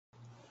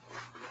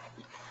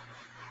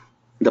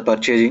The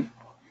purchasing,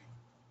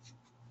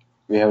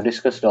 we have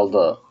discussed all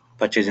the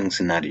purchasing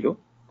scenario,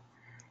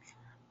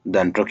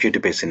 then procure to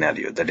pay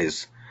scenario. That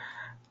is,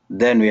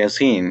 then we have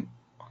seen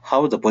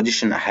how the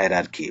position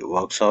hierarchy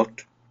works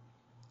out.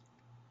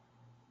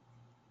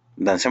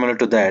 Then similar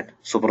to that,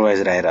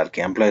 supervisor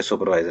hierarchy, employee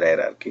supervisor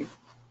hierarchy.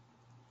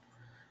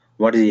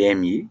 What is the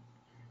AME,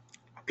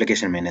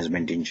 application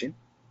management engine,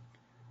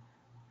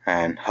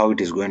 and how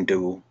it is going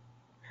to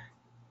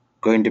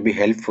be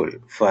helpful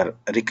for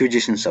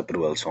requisitions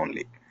approvals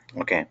only.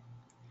 Okay.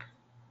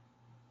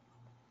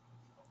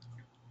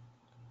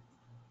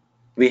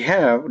 We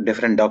have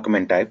different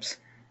document types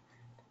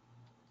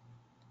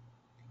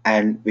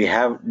and we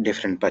have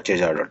different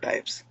purchase order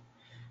types.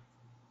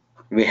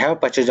 We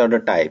have purchase order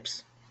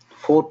types,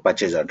 4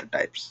 purchase order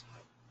types.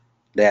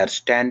 They are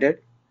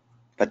standard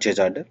purchase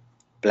order,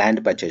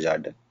 planned purchase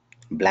order,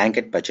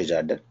 blanket purchase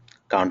order,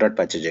 contract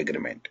purchase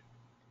agreement.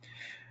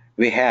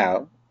 We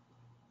have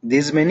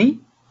these many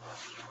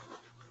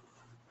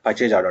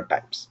purchase order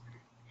types.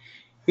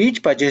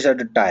 Each purchase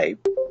order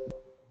type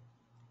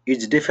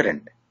is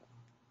different.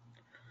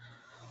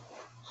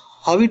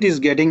 How it is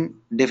getting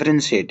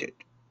differentiated?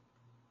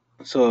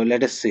 So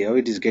let us see how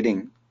it is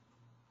getting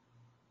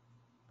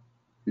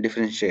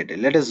differentiated.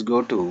 Let us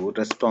go to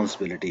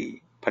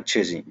responsibility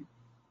purchasing.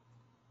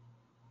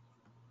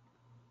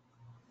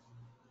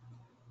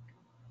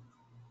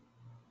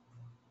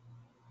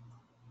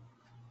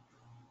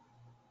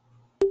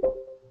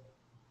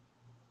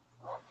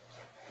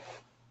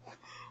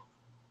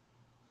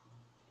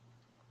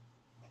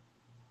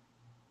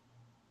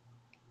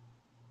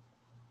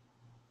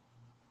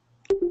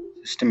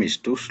 System is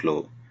too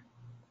slow.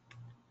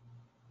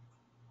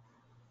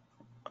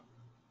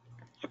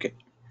 Okay.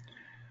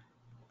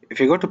 If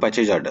you go to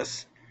purchase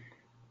orders,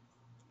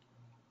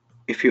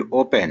 if you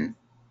open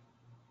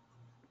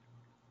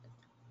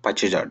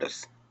purchase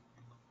orders,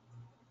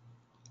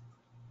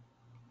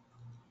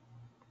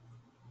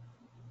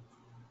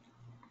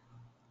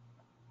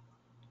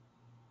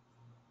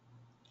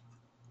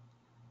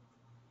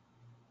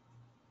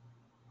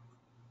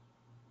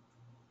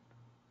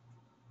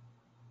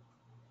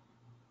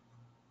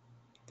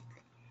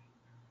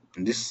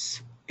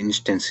 this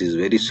instance is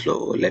very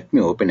slow. Let me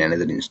open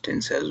another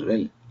instance as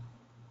well.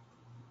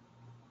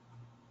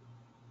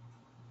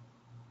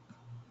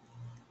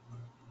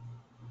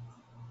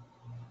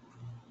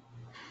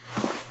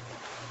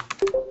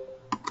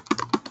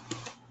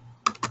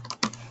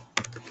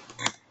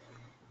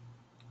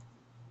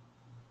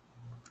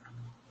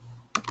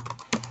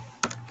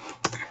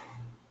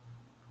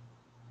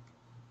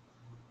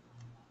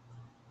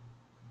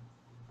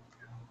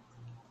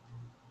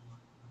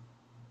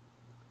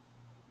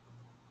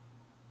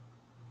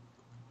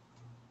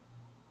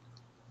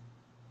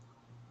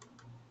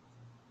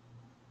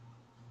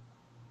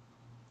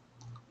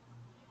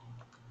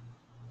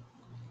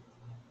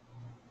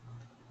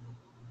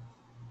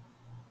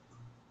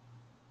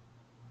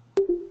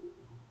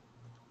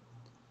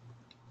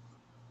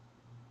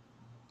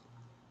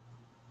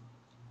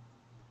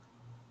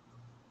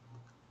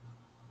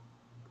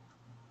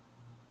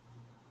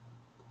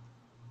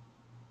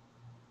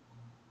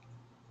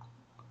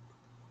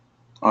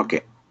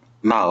 Okay,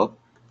 now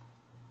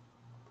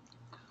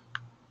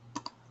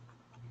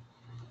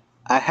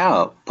I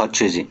have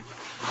purchasing.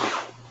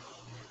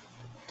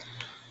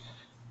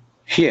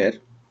 Here,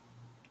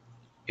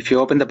 if you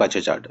open the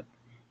purchase order,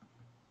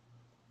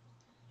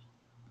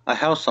 I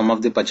have some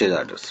of the purchase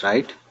orders,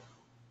 right?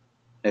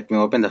 Let me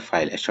open the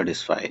file,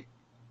 studies file.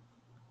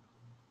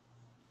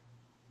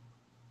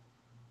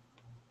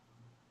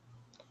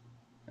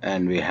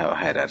 And we have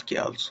hierarchy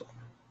also.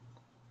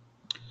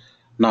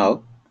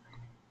 Now,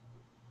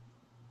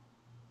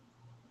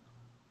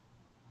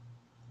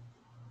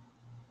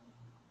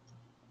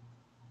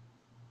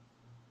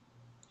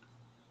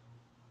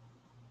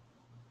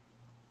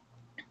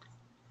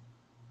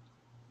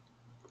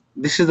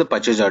 this is the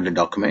purchase order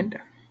document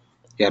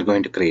you are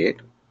going to create.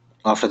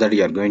 After that,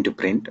 you are going to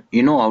print.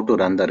 You know how to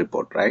run the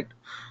report, right?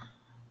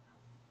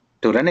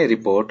 To run a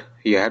report,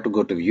 you have to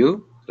go to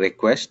view,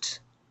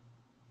 requests,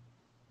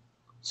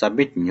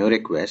 submit new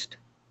request,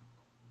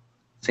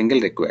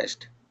 single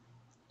request.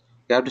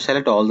 You have to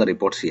select all the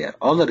reports here.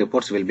 All the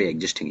reports will be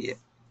existing here.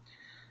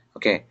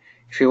 Okay.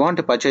 If you want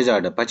a purchase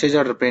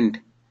order print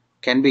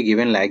can be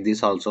given like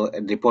this also.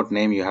 A report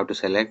name you have to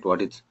select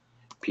what is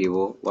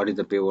PO, what is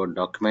the PO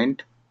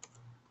document,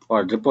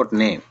 or report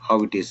name,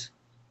 how it is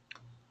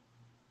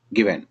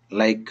given.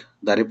 Like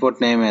the report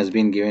name has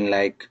been given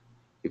like,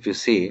 if you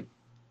see,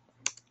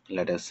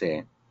 let us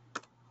say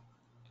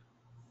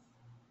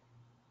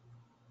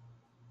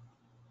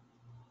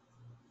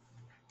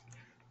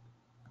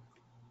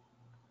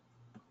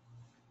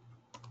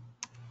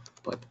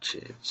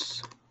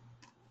purchase.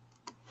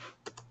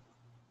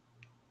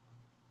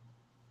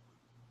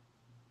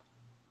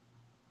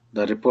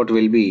 The report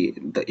will be,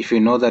 if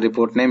you know the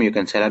report name, you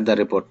can select the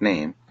report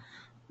name,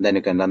 then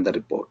you can run the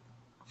report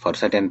for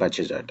certain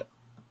purchase order.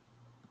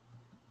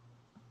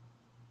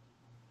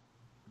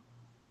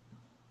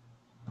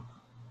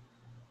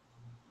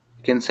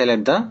 You can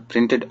select the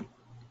printed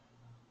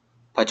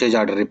purchase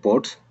order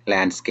reports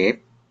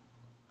landscape,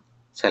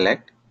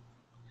 select,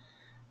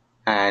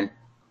 and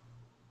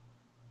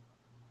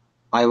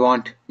I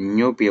want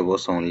new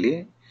POs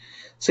only.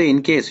 So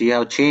in case you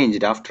have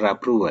changed after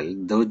approval,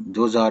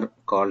 those are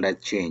called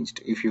as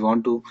changed. If you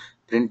want to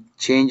print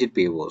changed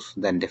POs,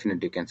 then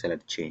definitely you can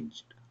select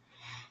changed.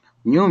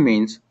 New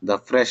means the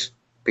fresh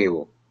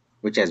PO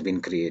which has been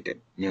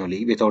created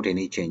newly without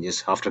any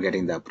changes. After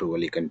getting the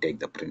approval, you can take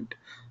the print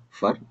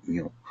for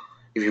new.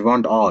 If you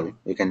want all,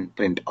 you can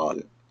print all.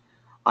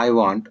 I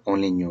want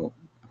only new.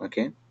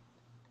 Okay.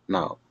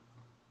 Now,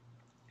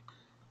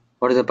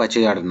 what is the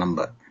purchase order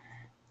number?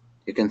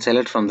 You can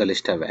select from the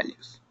list of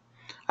values.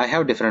 I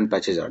have different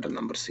purchase order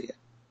numbers here.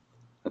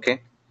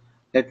 Okay.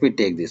 Let me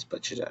take this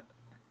purchase order.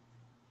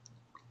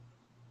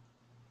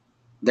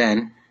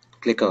 Then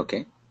click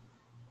OK.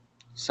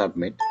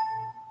 Submit.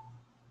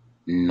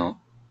 No.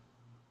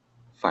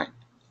 Fine.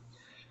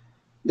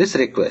 This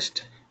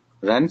request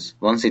runs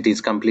once it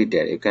is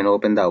completed. You can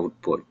open the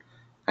output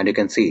and you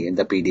can see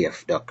the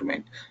PDF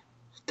document.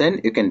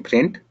 Then you can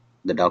print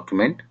the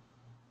document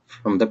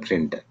from the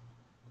printer.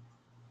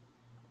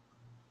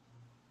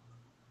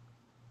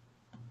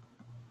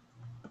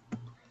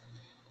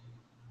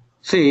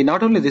 See,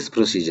 not only this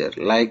procedure,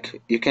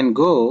 like you can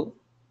go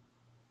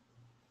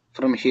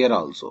from here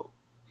also.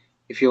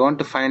 If you want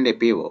to find a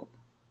PO,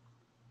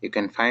 you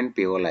can find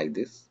PO like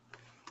this.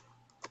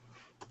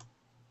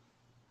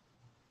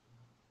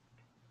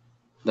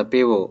 The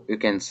PO you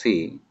can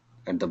see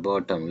at the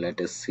bottom.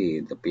 Let us see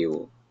the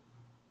PO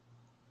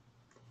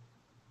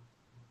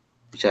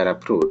which are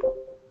approved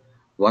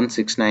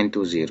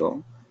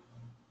 16920.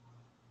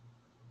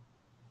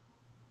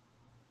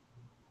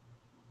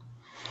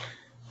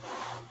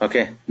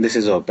 Okay, this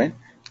is open.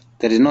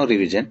 There is no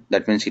revision.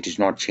 That means it is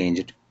not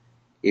changed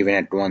even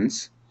at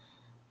once.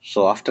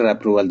 So after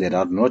approval, there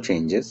are no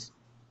changes.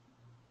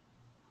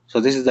 So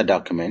this is the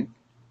document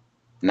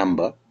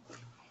number.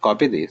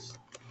 Copy this.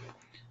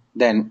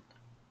 Then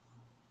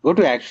go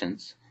to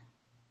actions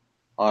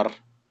or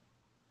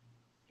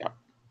yeah,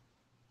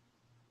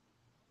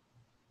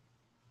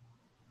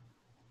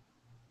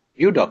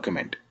 view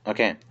document.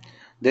 Okay,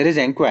 there is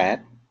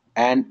inquire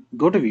and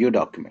go to view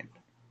document.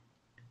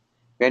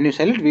 When you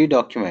select view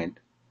document,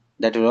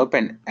 that will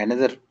open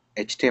another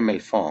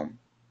HTML form.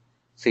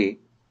 See,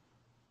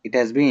 it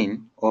has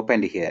been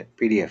opened here.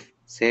 PDF.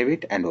 Save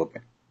it and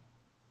open.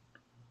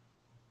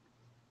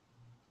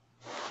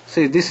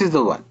 See, this is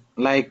the one.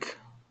 Like,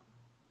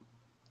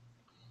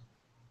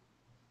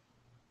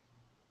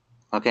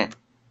 okay.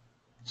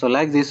 So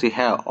like this, we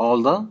have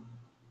all the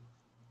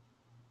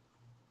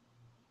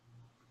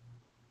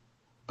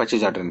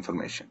purchase order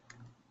information.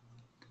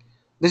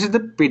 This is the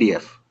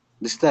PDF.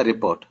 This is the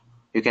report.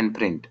 You can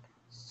print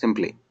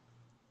simply.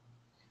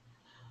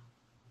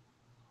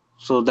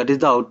 So that is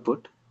the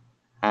output,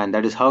 and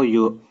that is how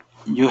you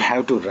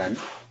have to run.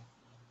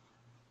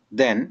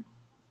 Then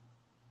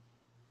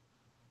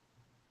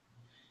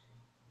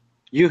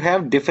you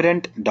have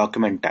different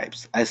document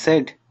types. I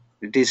said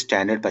it is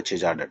standard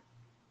purchase order.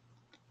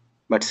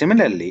 But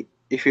similarly,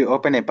 if you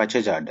open a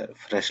purchase order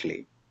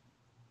freshly,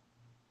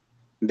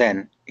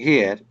 then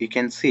here you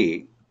can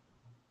see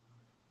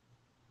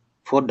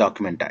four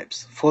document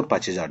types, four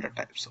purchase order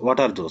types. What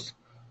are those?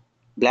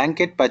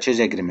 Blanket purchase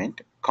agreement,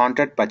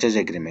 contract purchase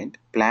agreement,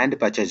 planned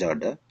purchase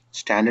order,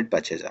 standard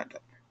purchase order.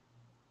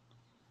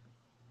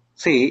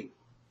 See,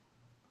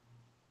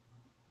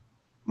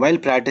 while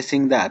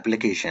practicing the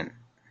application,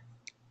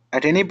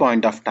 at any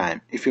point of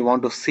time, if you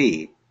want to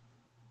see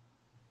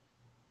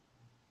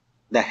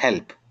the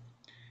help,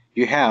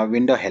 you have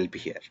window help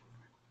here.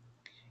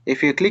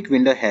 If you click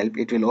window help,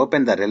 it will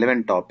open the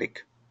relevant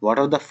topic.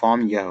 Whatever the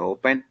form you have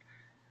opened,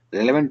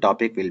 relevant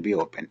topic will be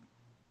open.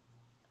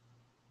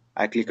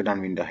 I clicked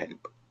on window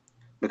help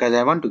because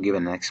I want to give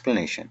an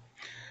explanation.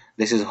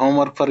 This is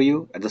homework for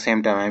you. At the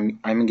same time,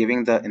 I'm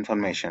giving the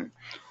information.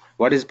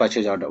 What is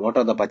purchase order? What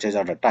are the purchase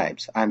order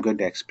types? I'm going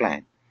to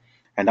explain.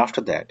 And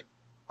after that,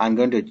 I'm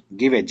going to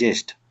give a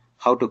gist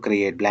how to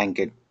create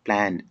blanket,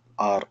 planned,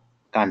 or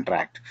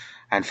contract.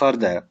 And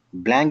further,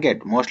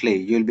 blanket mostly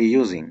you'll be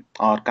using,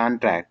 or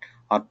contract,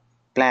 or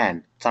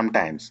planned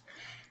sometimes.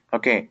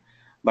 Okay,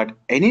 but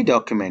any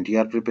document you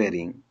are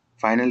preparing,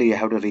 finally you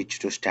have to reach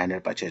to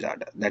standard purchase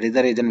order. That is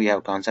the reason we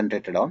have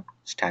concentrated on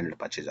standard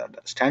purchase order.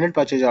 Standard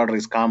purchase order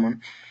is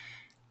common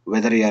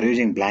whether you are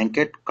using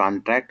blanket,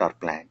 contract, or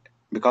planned,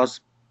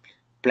 because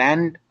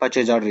planned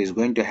purchase order is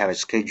going to have a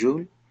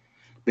schedule.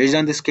 Based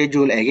on the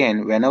schedule,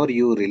 again, whenever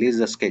you release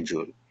the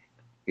schedule,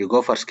 you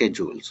go for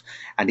schedules,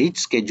 and each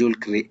schedule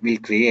will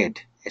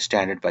create a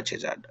standard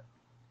purchase order.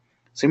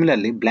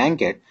 Similarly,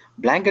 blanket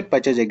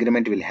purchase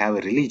agreement will have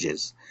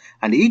releases,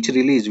 and each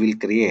release will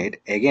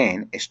create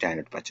again a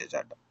standard purchase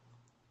order.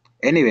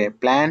 Anyway,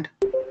 planned,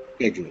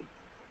 schedule,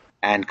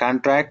 and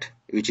contract,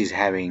 which is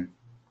having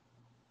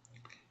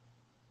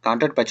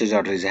contract purchase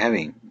order is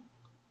having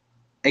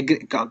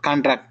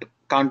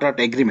contract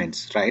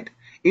agreements, right?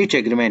 Each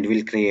agreement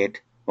will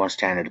create one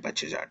standard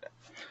purchase order.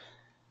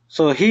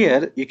 So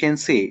here you can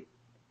see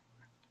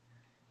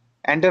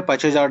Enter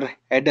purchase order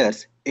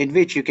headers in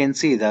which you can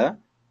see the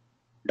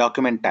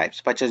document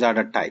types, purchase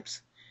order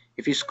types.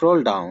 If you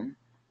scroll down,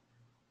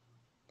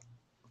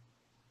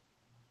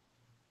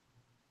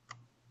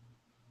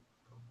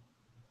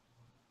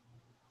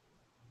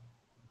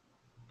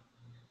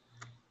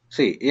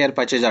 see here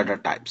purchase order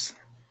types.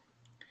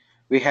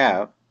 We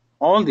have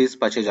all these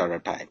purchase order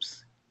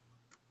types.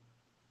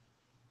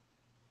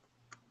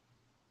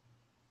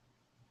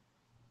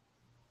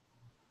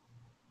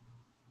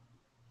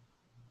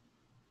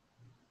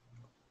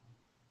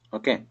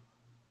 Okay.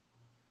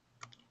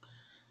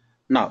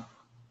 Now,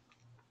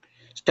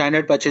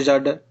 standard purchase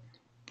order,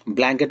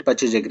 blanket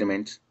purchase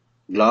agreements,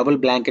 global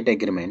blanket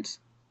agreements.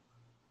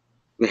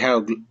 We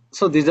have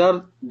so these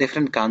are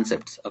different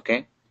concepts.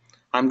 Okay.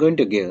 I'm going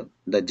to give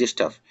the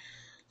gist of.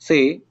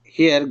 See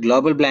here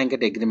global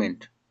blanket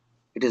agreement.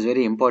 It is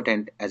very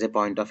important as a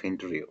point of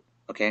interview.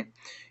 Okay.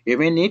 You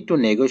may need to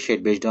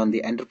negotiate based on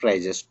the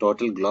enterprise's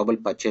total global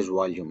purchase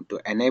volume to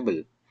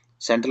enable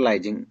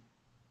centralizing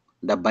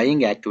the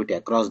buying activity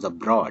across the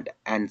broad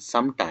and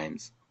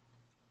sometimes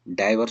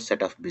diverse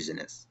set of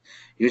business.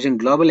 Using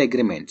global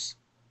agreements,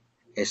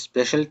 a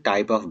special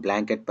type of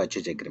blanket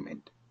purchase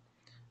agreement,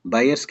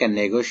 buyers can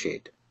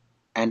negotiate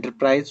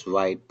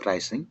enterprise-wide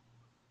pricing,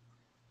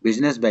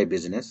 business by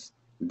business,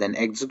 then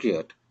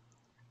execute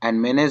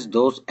and manage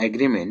those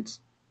agreements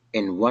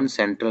in one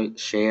central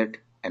shared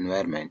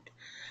environment.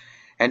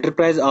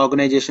 Enterprise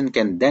organization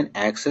can then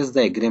access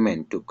the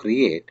agreement to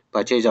create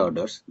purchase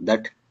orders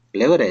that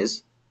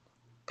leverage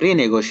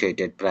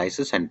pre-negotiated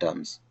prices and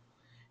terms.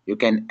 You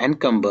can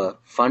encumber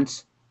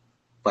funds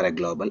for a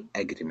global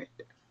agreement.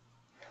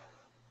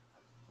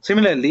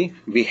 Similarly,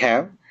 we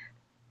have,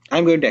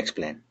 I'm going to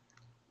explain,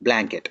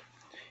 blanket.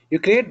 You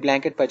create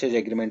blanket purchase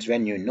agreements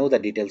when you know the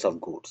details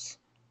of goods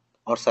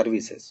or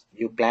services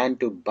you plan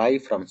to buy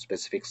from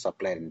specific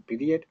supplier in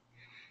period,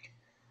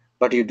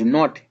 but you do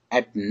not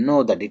yet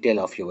know the detail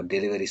of your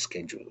delivery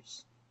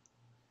schedules.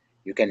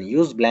 You can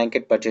use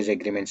blanket purchase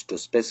agreements to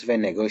specify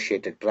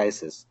negotiated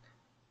prices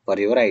for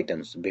your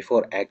items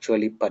before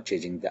actually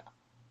purchasing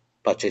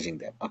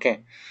them.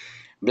 Okay.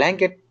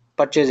 Blanket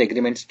purchase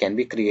agreements can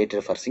be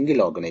created for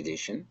single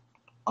organization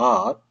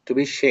or to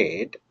be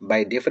shared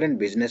by different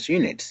business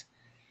units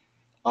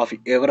of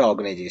your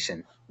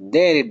organization.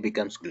 There it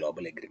becomes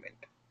global agreement.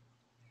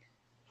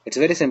 It's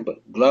very simple.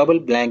 Global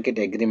blanket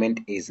agreement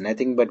is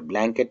nothing but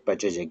blanket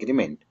purchase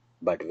agreement,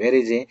 but where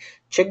is a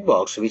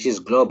checkbox which is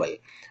global.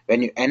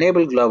 When you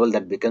enable global,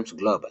 that becomes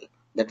global.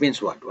 That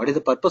means what? What is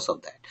the purpose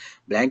of that?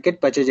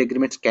 Blanket purchase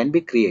agreements can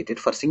be created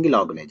for single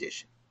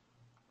organization.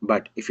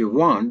 But if you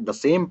want the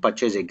same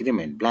purchase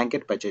agreement,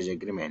 blanket purchase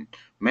agreement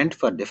meant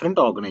for different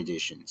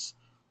organizations,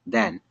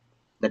 then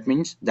that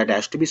means that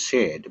has to be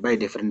shared by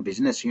different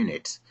business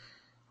units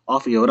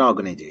of your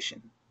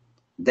organization.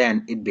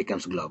 Then it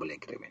becomes global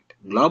agreement.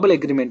 Global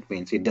agreement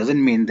means it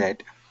doesn't mean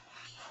that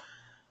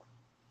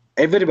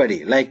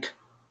everybody, like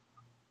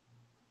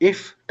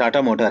if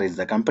Tata Motor is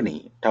the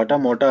company, Tata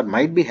Motor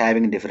might be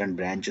having different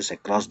branches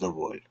across the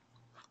world.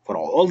 For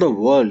all the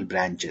world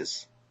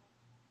branches,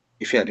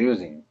 if you are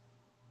using,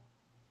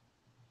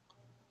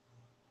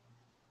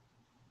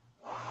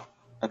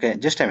 okay,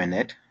 just a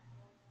minute.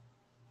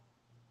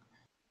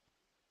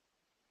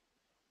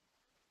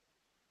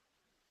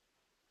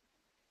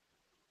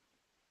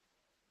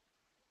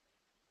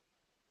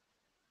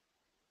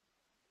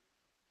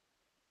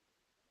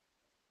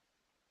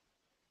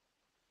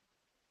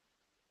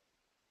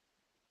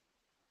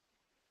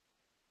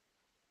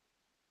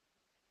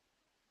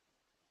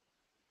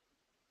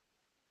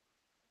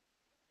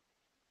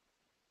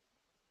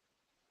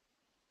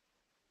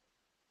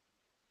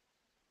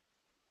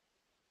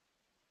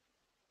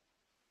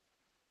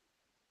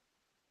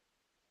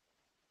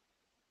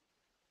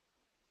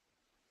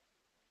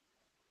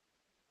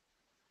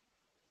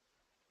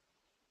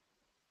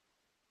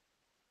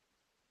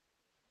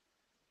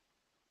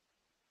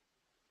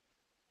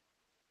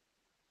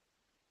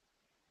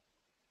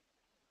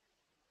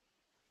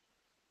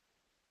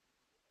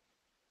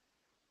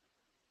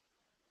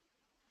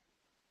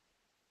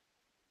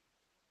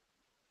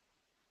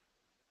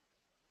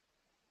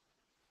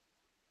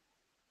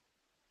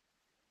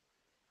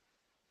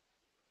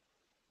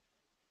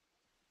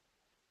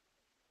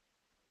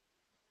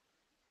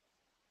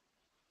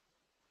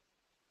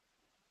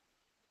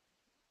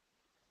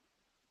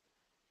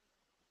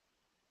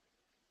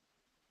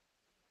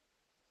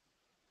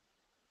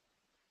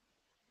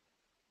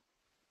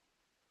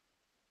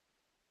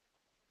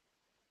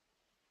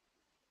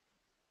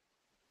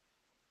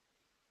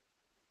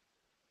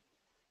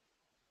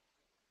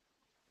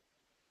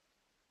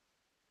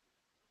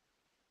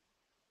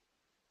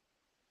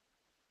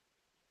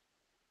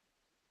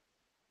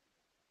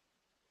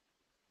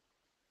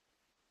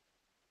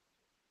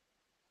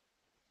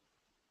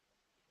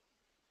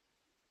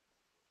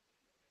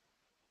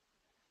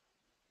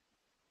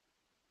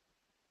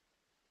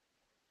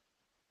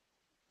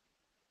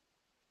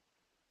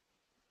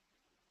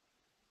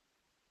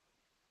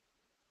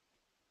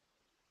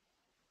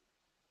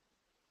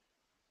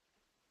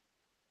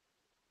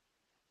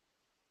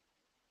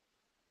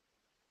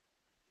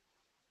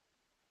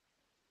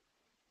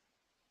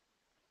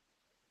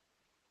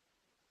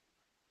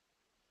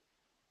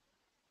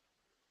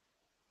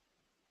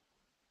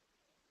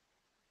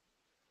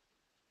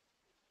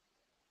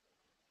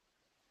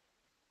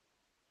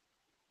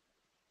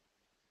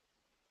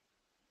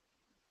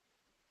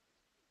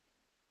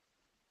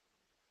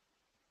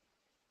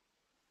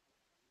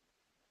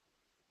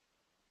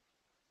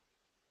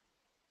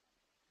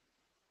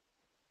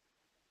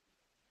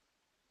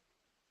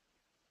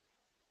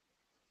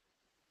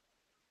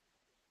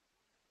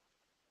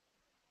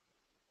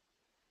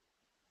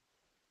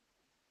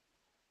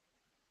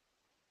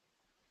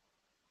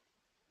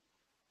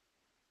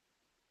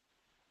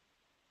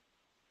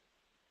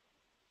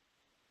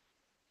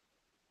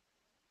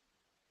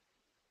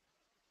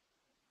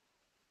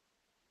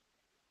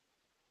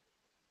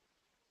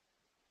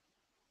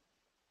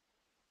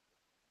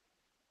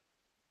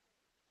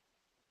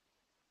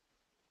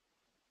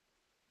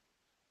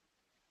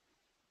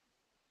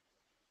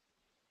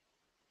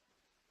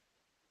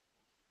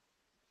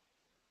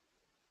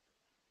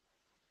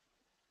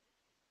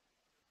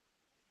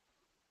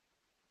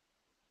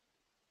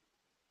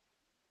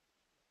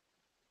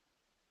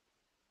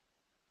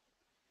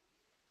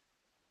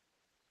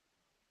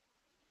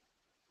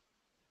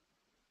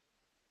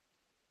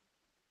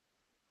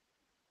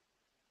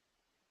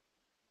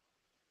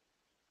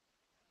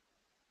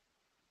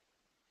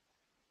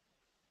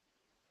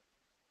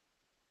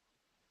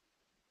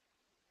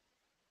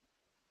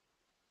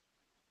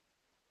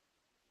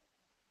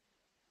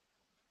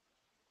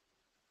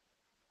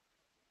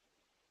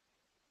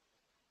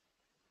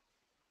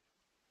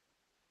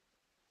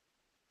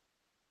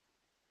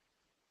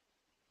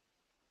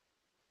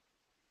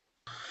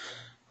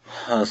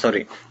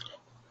 Sorry,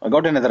 I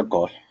got another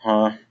call.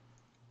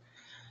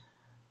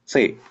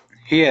 See,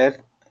 here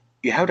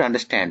you have to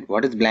understand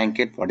what is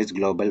blanket, what is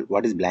global,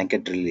 what is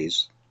blanket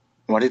release,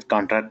 what is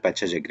contract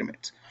purchase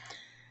agreements.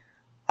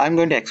 I'm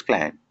going to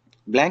explain.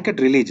 Blanket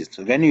releases.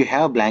 When you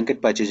have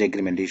blanket purchase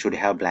agreement, you should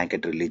have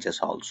blanket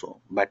releases also.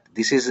 But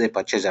this is a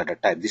purchase order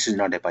type. This is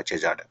not a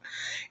purchase order.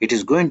 It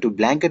is going to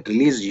blanket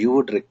release you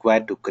would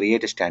require to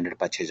create a standard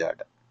purchase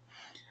order.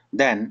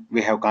 Then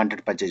we have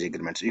contract purchase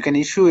agreements. You can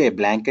issue a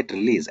blanket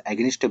release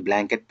against a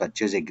blanket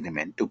purchase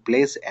agreement to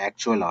place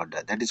actual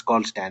order. That is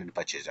called standard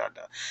purchase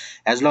order.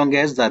 As long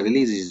as the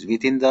release is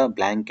within the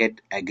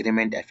blanket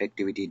agreement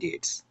effectivity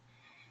dates.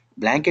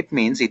 Blanket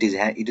means it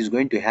is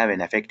going to have an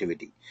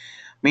effectivity.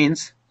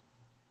 Means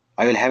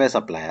I will have a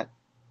supplier.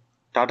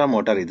 Tata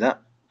Motor is the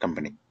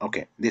company.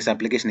 Okay, this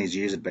application is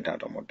used by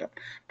Tata Motor.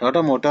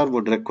 Tata Motor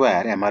would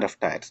require MRF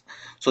tires.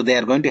 So they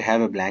are going to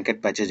have a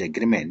blanket purchase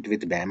agreement with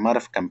the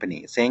MRF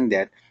company saying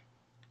that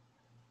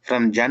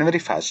from January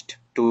 1st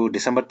to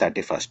December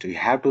 31st, we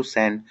have to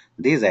send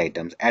these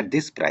items at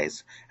this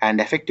price, and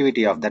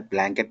effectivity of that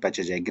blanket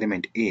purchase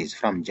agreement is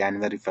from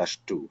January 1st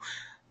to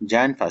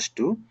Jan 1st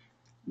to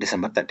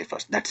December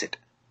 31st. That's it.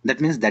 That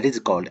means that is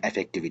called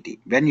effectivity.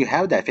 When you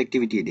have the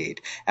effectivity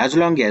date, as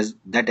long as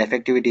that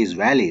effectivity is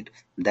valid,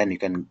 then you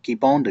can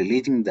keep on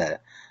releasing the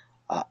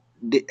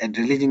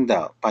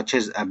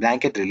purchase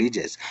blanket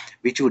releases,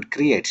 which would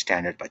create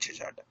standard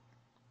purchase order.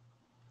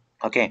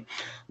 Okay,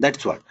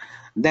 that's what.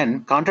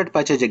 Then contract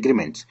purchase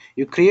agreements.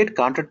 You create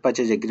contract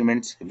purchase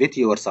agreements with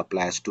your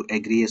suppliers to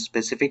agree a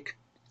specific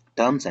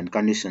terms and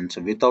conditions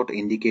without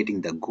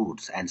indicating the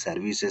goods and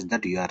services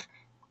that you are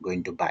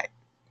going to buy,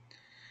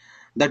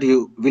 that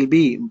you will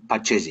be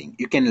purchasing.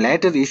 You can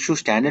later issue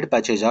standard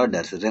purchase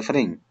orders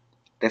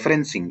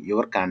referencing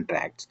your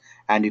contracts,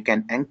 and you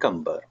can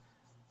encumber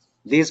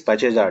these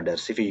purchase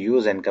orders if you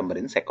use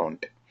encumbrance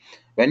account.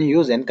 When you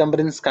use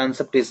encumbrance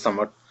concept is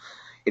somewhat,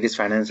 it is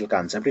financial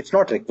concept. It's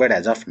not required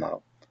as of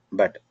now,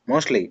 but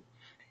mostly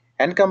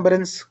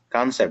encumbrance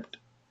concept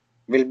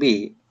will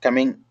be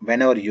coming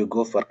whenever you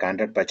go for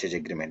contract purchase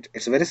agreement.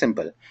 It's very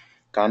simple.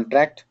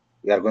 Contract,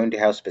 we are going to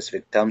have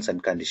specific terms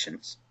and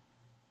conditions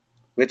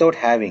without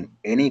having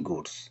any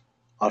goods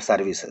or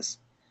services.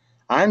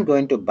 I'm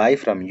going to buy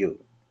from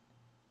you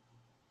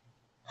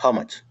how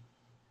much?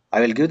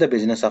 I will give the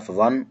business of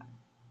 1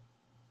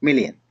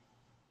 million.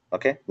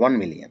 Okay, 1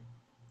 million.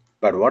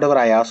 But whatever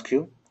I ask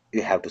you,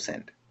 you have to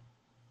send.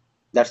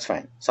 That's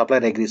fine.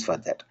 Supplier agrees for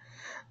that.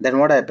 Then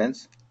what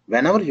happens?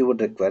 Whenever you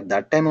would require,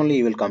 that time only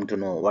you will come to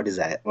know what is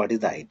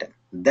the item.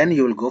 Then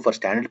you will go for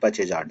standard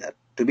purchase order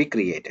to be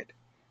created.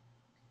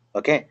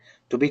 Okay,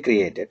 to be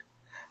created,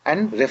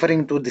 and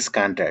referring to this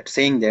contract,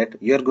 saying that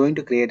you are going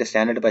to create a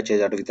standard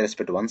purchase order with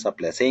respect to one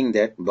supplier, saying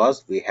that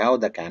boss, we have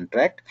the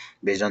contract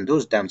based on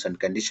those terms and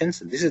conditions.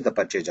 This is the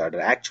purchase order,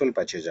 actual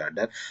purchase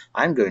order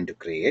I'm going to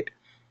create.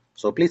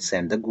 So please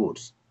send the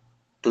goods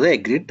to the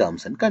agreed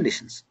terms and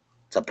conditions.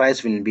 The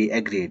price will be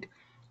agreed.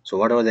 So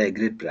whatever the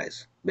agreed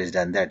price, based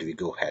on that we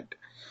go ahead.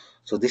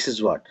 So this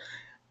is what,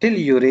 till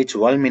you reach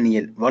 1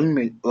 million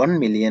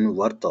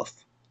worth of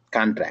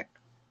contract.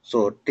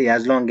 So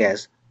as long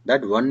as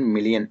that 1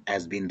 million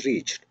has been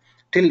reached,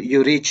 till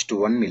you reach to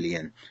 1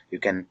 million, you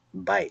can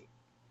buy.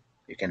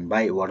 You can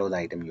buy whatever the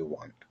item you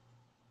want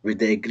with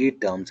the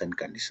agreed terms and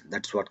conditions.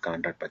 That's what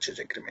contract purchase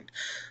agreement.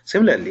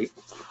 Similarly,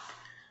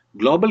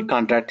 global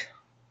contract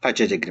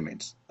purchase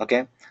agreements.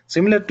 Okay,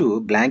 similar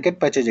to blanket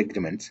purchase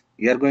agreements,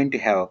 you are going to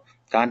have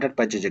contract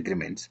purchase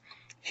agreements.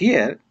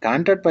 Here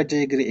contract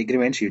purchase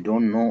agreements, you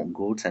don't know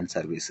goods and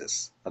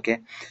services. Okay,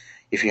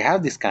 if you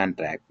have this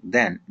contract,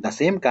 then the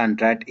same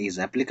contract is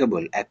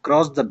applicable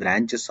across the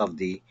branches of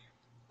the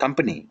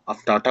company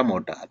of Tata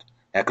Motor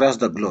across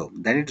the globe.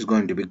 Then it's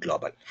going to be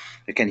global.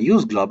 You can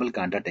use global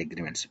contract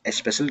agreements, a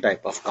special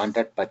type of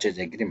contract purchase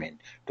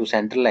agreement, to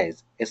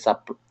centralize a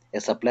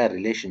supplier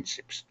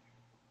relationships.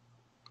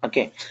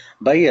 Okay,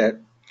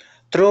 buyer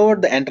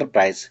throughout the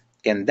enterprise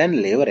can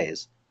then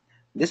leverage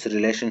this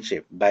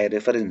relationship by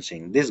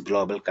referencing this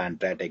global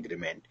contract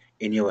agreement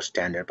in your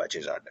standard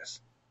purchase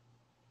orders.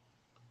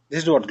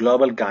 This is what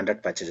global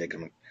contract purchase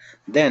agreement.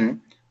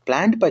 Then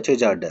planned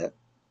purchase order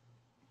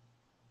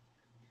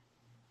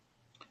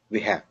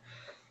we have.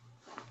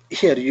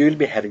 Here you will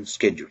be having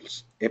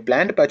schedules. A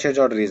planned purchase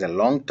order is a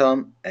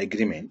long-term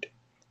agreement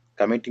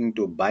committing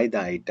to buy the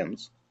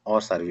items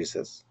or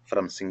services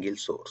from single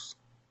source.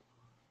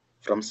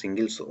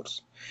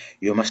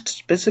 You must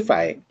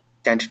specify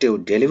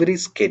tentative delivery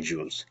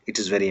schedules. It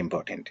is very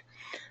important.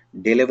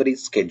 Delivery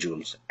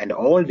schedules and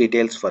all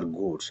details for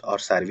goods or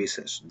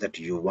services that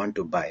you want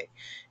to buy,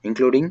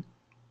 including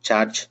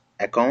charge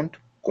account,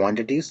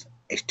 quantities,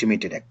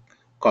 estimated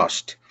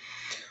cost.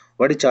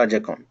 What is charge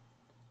account?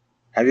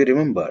 Have you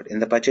remembered in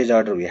the purchase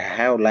order we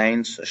have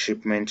lines,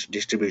 shipments,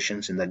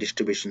 distributions. In the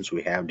distributions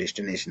we have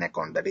destination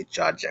account, that is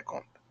charge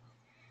account.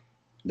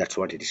 That's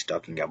what it is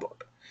talking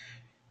about.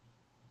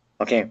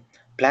 Okay,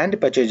 planned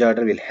purchase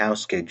order will have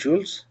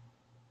schedules.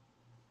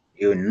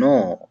 You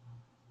know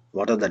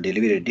what are the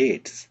delivery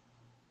dates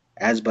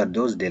as per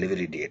those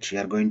delivery dates. You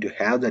are going to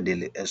have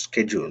the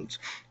schedules.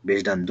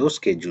 Based on those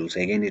schedules,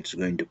 again it's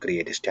going to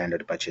create a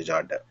standard purchase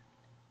order.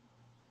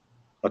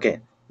 Okay,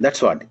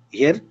 that's what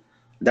here,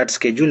 that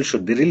schedule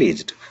should be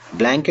released.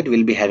 Blanket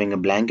will be having a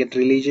blanket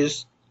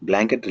releases,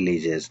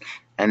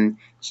 and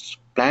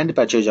planned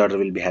purchase order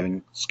will be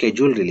having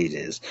schedule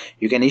releases.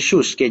 You can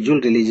issue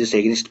schedule releases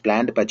against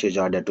planned purchase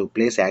order to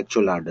place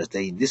actual orders.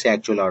 This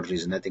actual order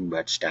is nothing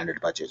but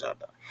standard purchase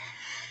order.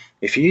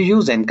 If you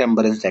use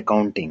encumbrance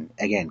accounting,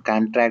 again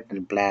contract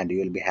and planned, you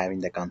will be having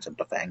the concept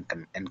of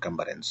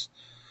encumbrance.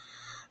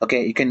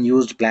 Okay, you can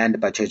use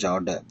planned purchase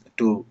order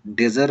to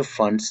reserve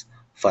funds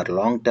for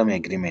long-term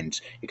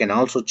agreements. You can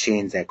also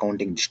change the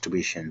accounting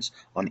distributions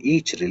on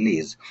each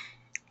release,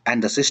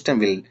 and the system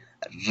will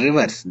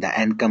reverse the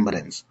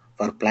encumbrance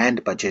for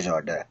planned purchase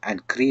order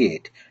and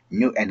create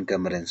new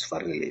encumbrance for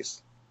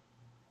release.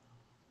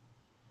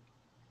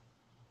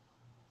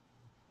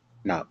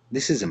 Now,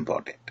 this is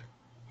important.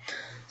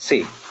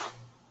 See,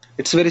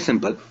 it's very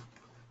simple.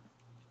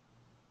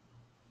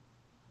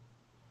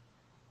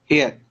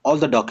 Here, all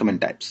the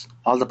document types,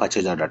 all the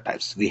purchase order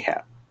types we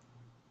have.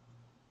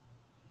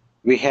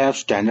 We have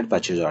standard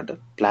purchase order,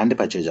 planned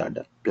purchase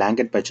order,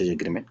 blanket purchase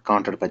agreement,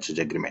 contract purchase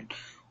agreement.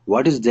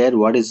 What is there,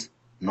 what is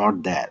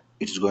not there?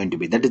 It is going to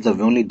be, that is the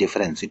only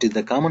difference. It is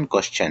the common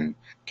question.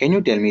 Can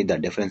you tell me the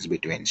difference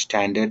between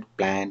standard,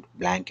 planned,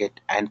 blanket,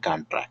 and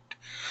contract?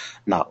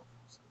 Now,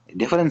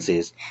 difference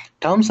is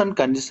terms and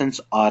conditions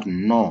are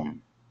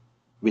known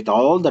with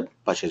all the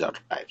purchase order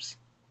types.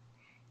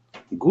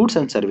 Goods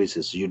and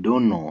services you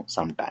don't know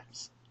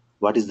sometimes.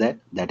 What is that?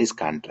 That is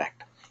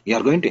contract. You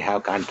are going to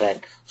have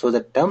contract, so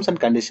the terms and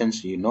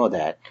conditions you know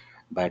that,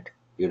 but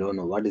you don't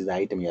know what is the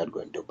item you are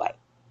going to buy,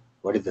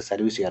 what is the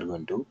service you are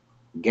going to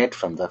get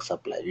from the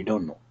supplier. You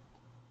don't know.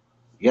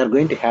 You are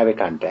going to have a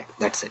contract.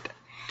 That's it.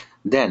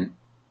 Then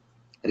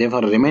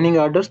for remaining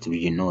orders,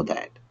 we know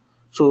that.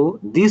 So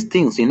these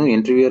things,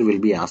 interviewer will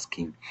be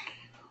asking.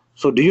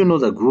 So do you know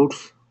the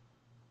goods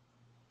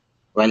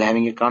while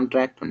having a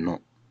contract? No,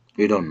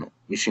 we don't know.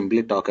 We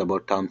simply talk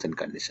about terms and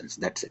conditions.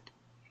 That's it.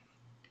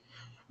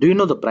 Do you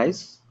know the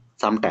price?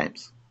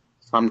 Sometimes.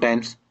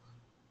 Sometimes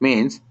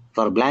means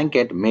for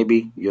blanket,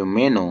 maybe you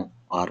may know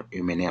or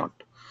you may not.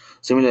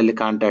 Similarly,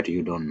 contract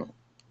you don't know.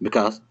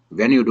 Because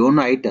when you don't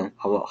know item,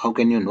 how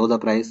can you know the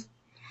price?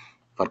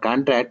 For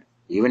contract,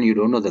 even you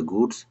don't know the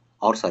goods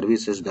or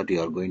services that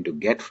you are going to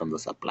get from the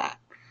supplier.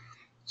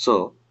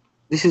 So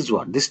this is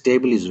what, this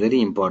table is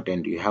very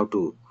important. You have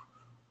to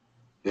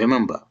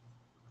remember.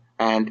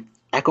 And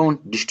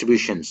account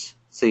distributions.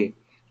 See,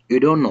 you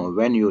don't know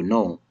when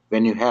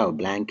you have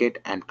blanket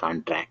and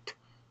contract.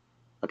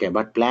 Okay,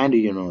 but planned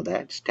you know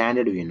that,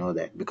 standard you know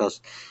that,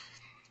 because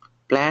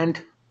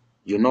planned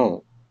you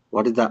know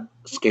what is the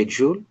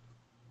schedule,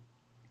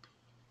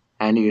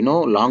 and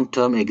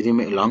long-term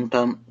agreement,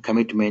 long-term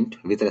commitment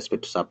with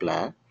respect to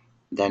supplier.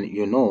 Then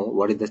you know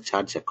what is the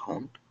charge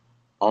account.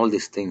 All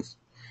these things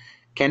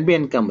can be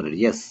encumbered.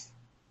 Yes,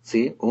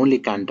 see, only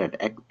contract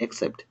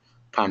except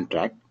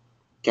contract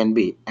can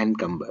be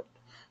encumbered.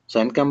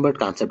 So encumbered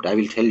concept I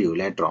will tell you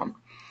later on.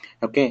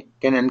 Okay,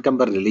 can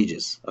encumber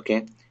releases.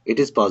 Okay, it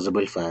is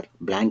possible for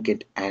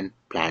blanket and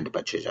planned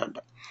purchase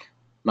order.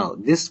 Now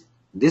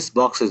this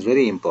box is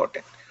very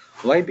important.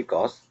 Why?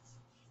 Because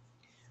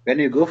when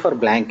you go for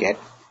blanket,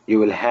 you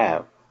will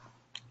have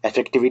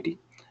effectivity,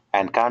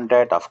 and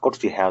contract, of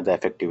course, you have the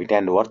effectivity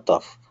and worth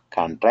of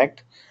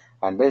contract,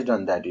 and based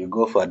on that you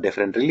go for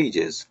different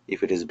releases.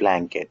 If it is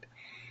blanket,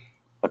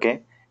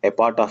 okay, a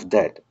part of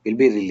that will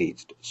be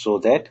released so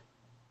that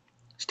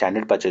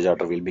standard purchase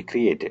order will be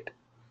created.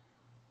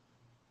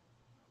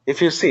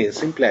 If you see,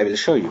 simply I will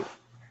show you.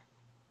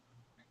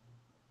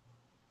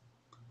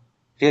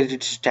 Here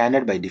it is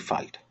standard by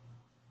default.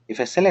 If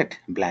I select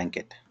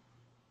blanket,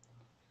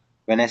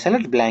 when I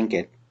select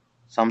blanket,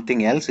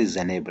 something else is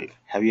enabled.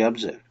 Have you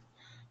observed?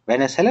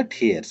 When I select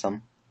here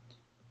some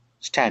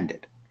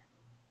standard,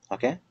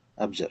 okay,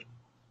 observe,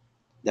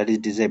 that is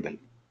disabled.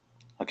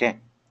 Okay,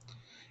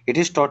 it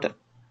is total.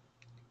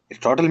 If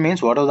total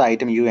means what are the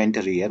item you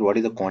enter here, what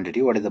is the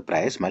quantity, what is the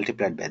price,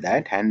 multiplied by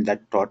that, and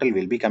that total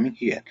will be coming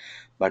here.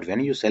 But when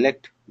you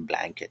select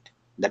blanket,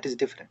 that is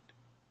different.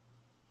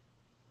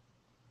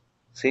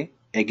 See,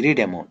 agreed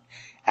amount.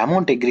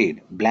 Amount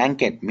agreed.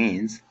 Blanket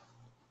means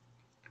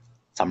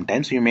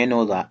sometimes you may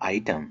know the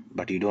item,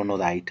 but you don't know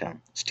the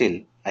item. Still,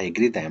 I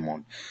agree the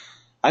amount.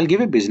 I'll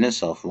give a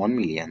business of 1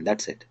 million.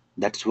 That's it.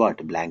 That's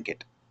what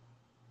blanket.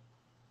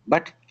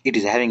 But it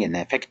is having an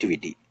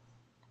effectivity.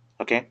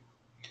 Okay.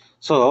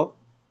 So,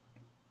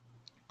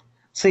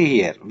 see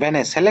here, when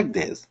I select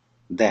this,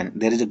 then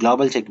there is a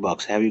global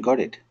checkbox. Have you got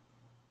it?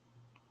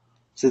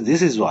 So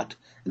this is what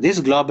this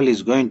global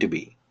is going to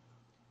be.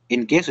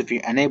 In case if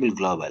you enable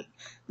global,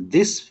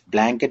 this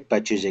blanket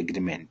purchase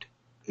agreement,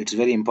 it's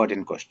very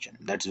important question.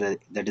 That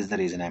is the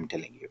reason I'm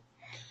telling you.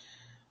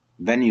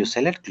 When you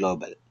select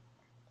global,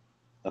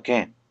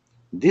 okay,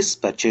 this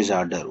purchase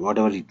order,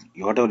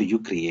 whatever you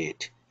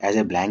create as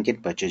a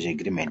blanket purchase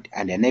agreement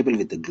and enable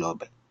with the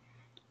global,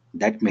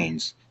 that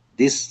means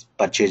this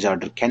purchase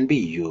order can be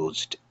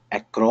used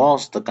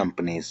across the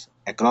companies,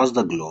 across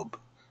the globe,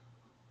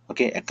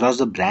 okay, across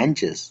the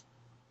branches,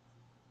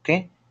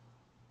 okay,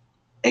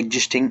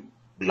 existing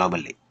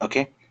globally.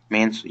 Okay,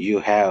 means you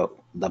have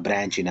the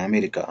branch in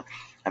America,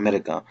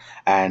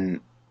 and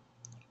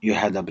you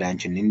have the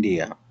branch in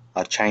India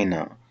or China,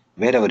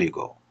 wherever you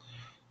go.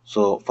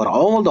 So for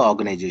all the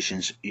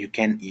organizations, you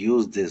can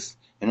use this.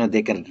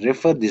 They can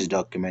refer this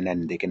document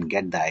and they can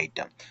get the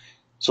item.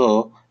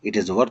 So it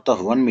is worth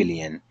of 1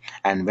 million.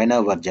 And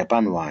whenever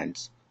Japan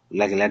wants,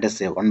 like let us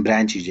say one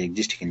branch is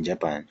existing in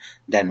Japan,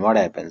 then what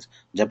happens?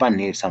 Japan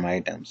needs some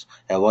items,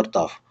 a worth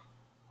of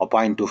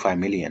 0.25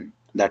 million.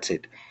 That's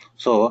it.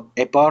 So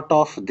a part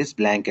of this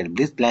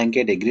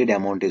blanket agreed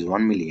amount is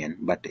 1 million,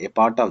 but a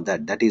part of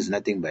that is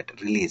nothing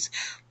but release.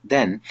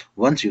 Then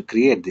once you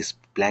create this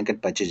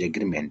blanket purchase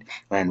agreement,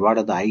 and what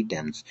are the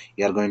items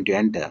you are going to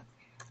enter,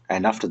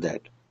 and after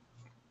that,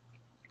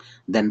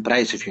 then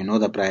price, if you know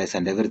the price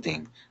and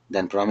everything,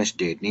 then promise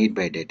date, need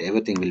by date,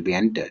 everything will be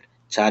entered.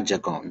 Charge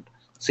account.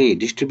 See,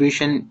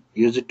 distribution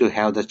used to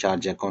have the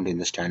charge account in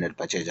the standard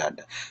purchase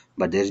order,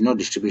 but there is no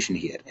distribution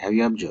here. Have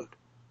you observed?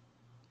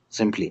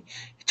 Simply,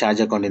 charge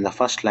account in the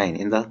first line,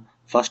 in the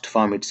first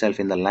form itself,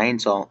 in the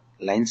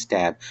lines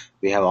tab,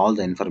 we have all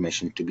the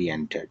information to be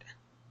entered.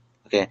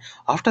 Okay.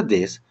 After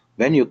this,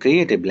 when you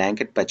create a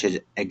blanket purchase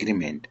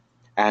agreement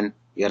and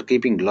you are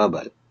keeping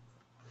global,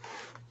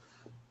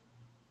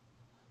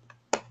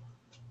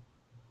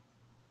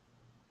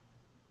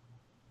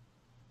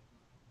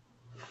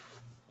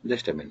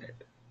 just a minute.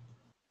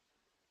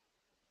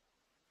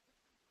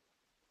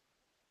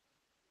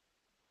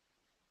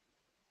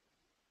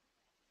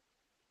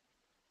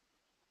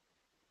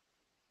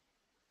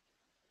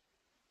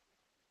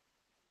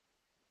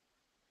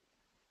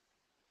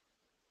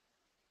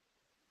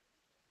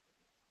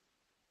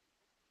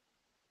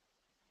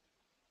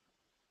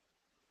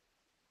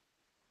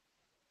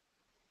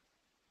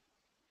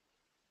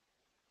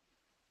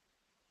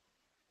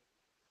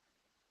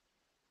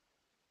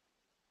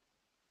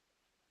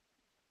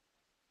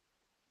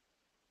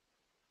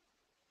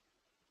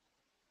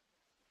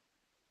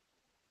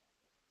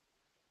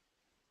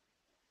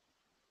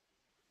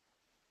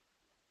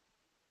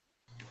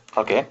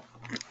 Okay.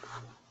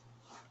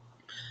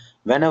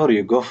 Whenever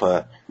you go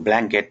for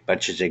blanket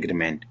purchase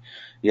agreement,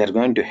 you are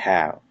going to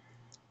have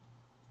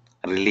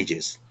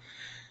releases.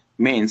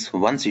 Means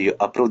once you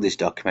approve this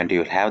document, you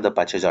will have the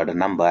purchase order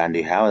number and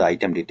you have the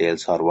item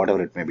details or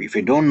whatever it may be. If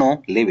you don't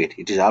know, leave it.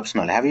 It is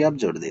optional. Have you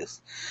observed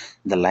this?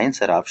 The lines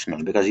are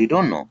optional because you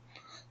don't know.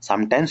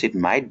 Sometimes it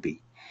might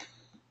be.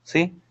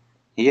 See,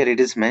 here it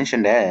is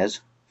mentioned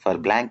as for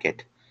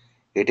blanket.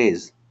 It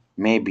is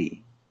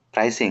maybe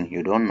pricing.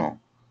 You don't know.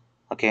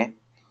 Okay,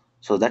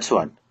 so that's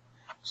what.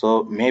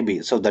 So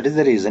maybe, so that is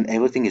the reason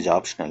everything is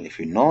optional. If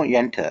you know, you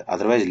enter,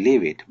 otherwise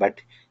leave it. But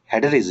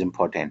header is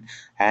important,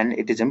 and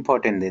it is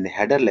important in the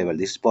header level.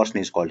 This portion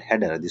is called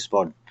header, this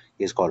part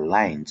is called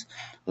lines,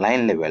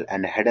 line level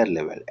and header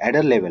level.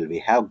 Header level we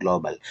have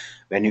global.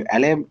 When you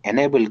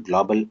enable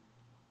global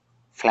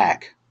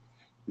flag,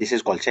 this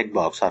is called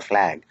checkbox or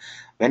flag.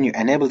 When you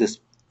enable this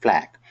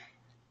flag,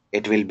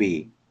 it will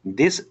be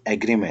this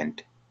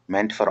agreement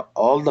meant for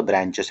all the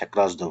branches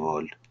across the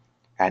world,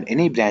 and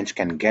any branch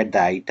can get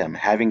the item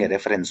having a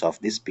reference of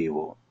this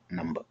PO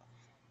number.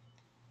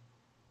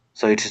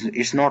 So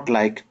it's not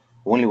like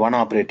only one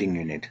operating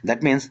unit.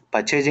 That means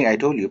purchasing, I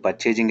told you,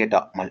 purchasing at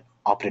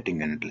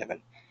operating unit level.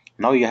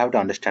 Now you have to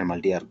understand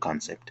multi-arc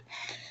concept.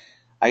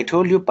 I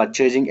told you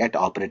purchasing at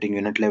operating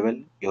unit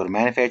level, your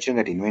manufacturing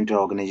at inventory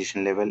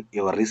organization level,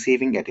 your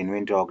receiving at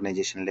inventory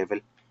organization level.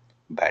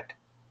 But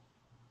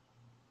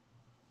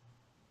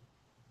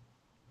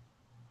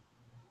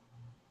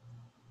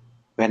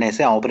when I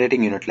say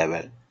operating unit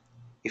level,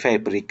 if I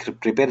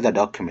prepare the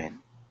document,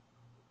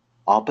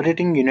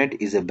 operating unit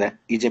is a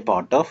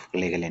part of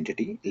legal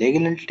entity.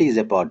 Legal entity is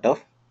a part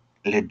of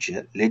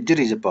ledger.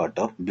 Ledger is a part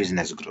of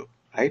business group.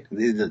 Right?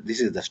 This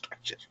is the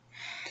structure.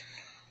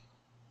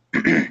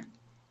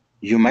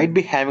 You might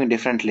be having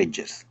different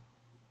ledgers.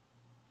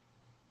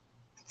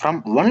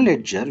 From one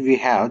ledger, we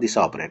have this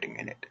operating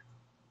unit.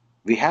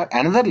 We have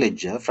another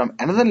ledger. From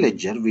another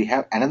ledger, we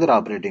have another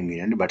operating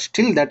unit. But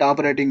still, that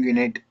operating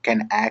unit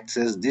can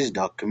access this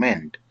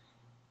document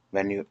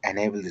when you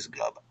enable this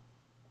global.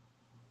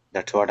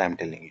 That's what I'm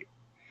telling you.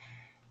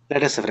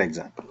 Let us say, for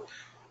example,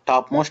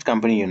 topmost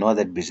company, you know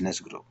that business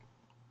group.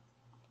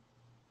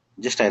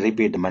 Just I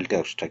repeat the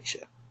multi-op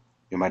structure.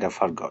 You might have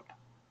forgot.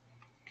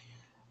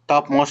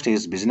 Topmost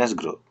is business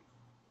group.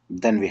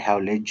 Then we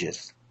have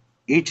ledgers.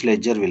 Each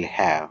ledger will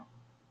have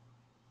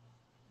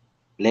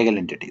legal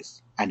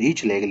entities, and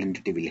each legal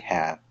entity will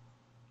have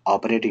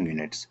operating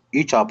units.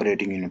 Each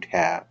operating unit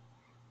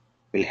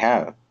will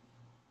have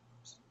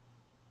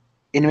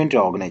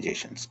inventory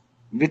organizations.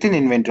 Within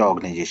inventory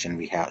organization,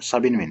 we have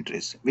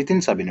sub-inventories.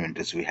 Within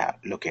sub-inventories, we have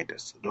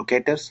locators.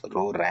 Locators,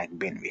 row, rack,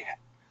 bin, we have.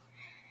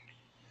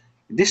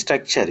 This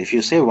structure, if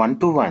you say one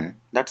to one,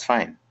 that's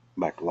fine.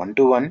 But one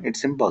to one,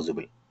 it's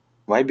impossible.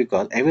 Why?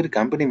 Because every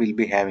company will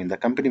be having, the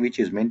company which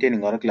is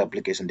maintaining Oracle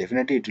application,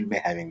 definitely it will be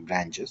having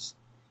branches.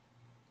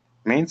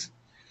 Means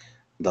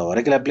the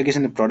Oracle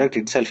application product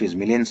itself is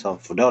millions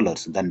of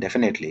dollars, then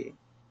definitely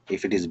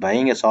if it is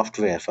buying a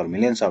software for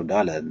millions of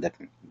dollars, that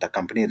the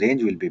company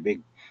range will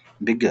be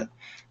bigger.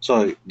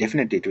 So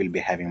definitely it will be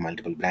having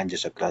multiple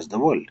branches across the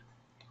world.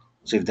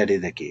 So if that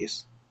is the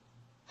case,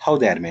 how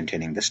they are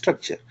maintaining the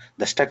structure?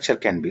 The structure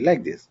can be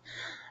like this.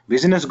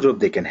 Business group,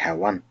 they can have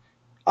one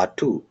or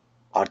two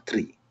or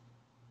three.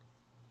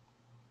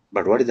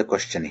 But what is the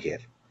question here?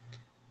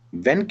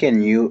 When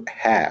can you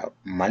have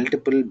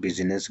multiple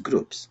business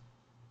groups?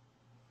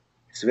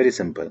 It's very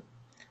simple.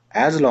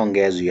 As long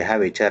as you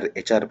have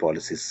HR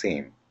policies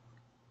same,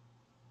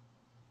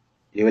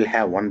 you will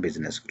have one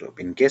business group.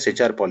 In case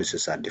HR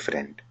policies are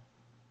different,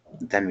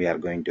 then we are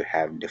going to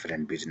have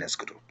different business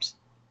groups.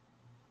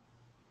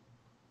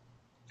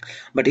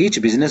 But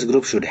each business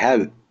group should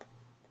have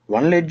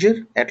one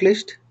ledger at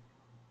least.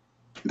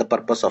 The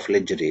purpose of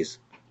ledger is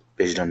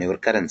based on your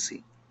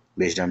currency,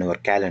 based on your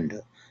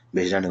calendar,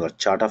 based on your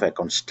chart of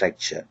account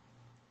structure.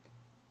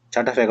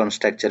 Chart of account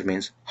structure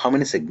means how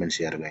many segments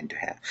you are going to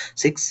have.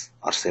 6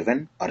 or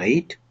 7 or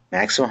 8,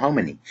 maximum how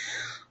many?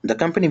 The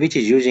company which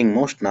is using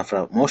most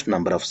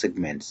number of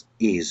segments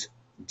is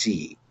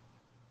GE,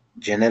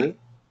 General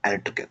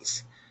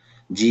Electricals.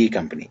 GE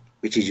company,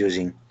 which is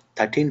using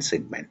 13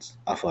 segments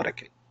of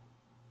Oracle.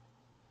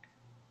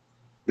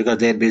 Because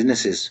their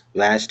business is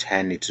vast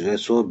and it's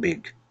so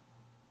big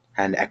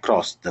and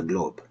across the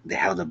globe. They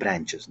have the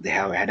branches, they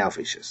have head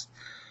offices.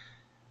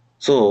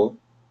 So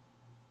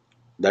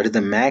that is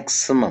the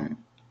maximum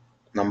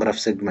number of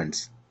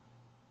segments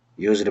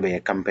used by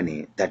a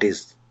company. That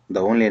is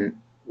the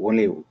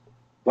only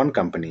one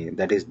company,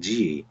 that is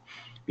GE,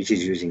 which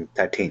is using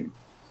 13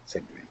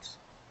 segments.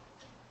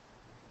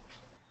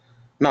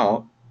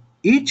 Now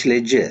each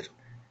ledger,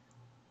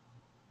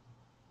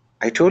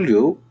 I told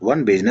you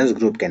one business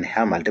group can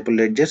have multiple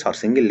ledgers or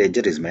single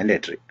ledger is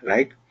mandatory,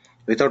 right?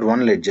 Without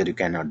one ledger you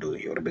cannot do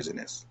your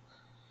business,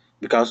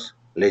 because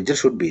ledger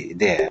should be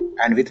there,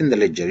 and within the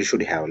ledger you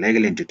should have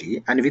legal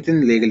entity, and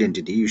within legal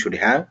entity you should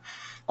have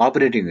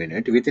operating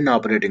unit, within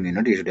operating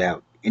unit you should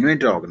have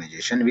inventory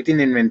organization, within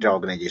inventory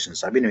organization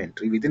sub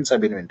inventory, within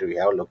sub inventory you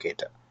have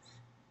locator.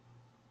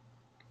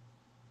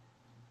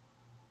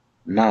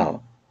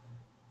 Now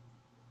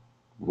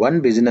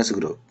one business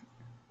group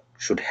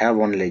should have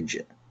one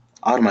ledger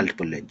or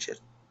multiple ledgers.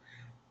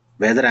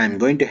 Whether I am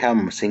going to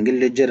have single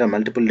ledger or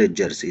multiple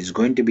ledgers is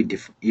going to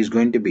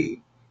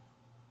be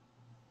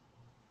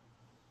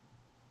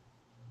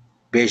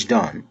based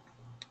on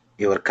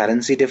your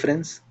currency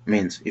difference.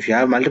 Means if you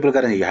have multiple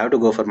currency, you have to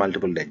go for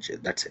multiple ledgers.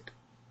 That's it.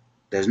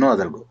 There's no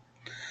other go.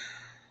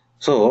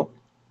 So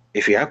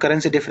if you have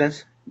currency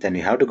difference, then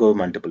you have to go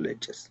multiple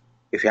ledgers.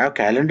 If you have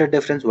calendar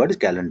difference, what is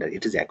calendar?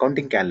 It is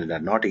accounting calendar,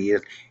 not a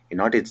year.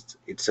 Not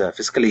it's a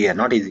fiscal year.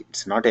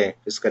 It's not a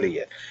fiscal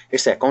year.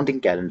 It's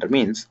accounting calendar.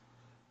 Means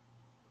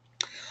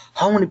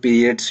how many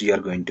periods you are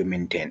going to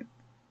maintain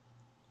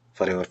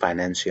for your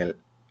financial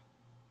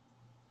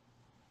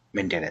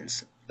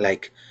maintenance.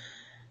 Like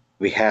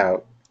we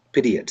have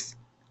periods.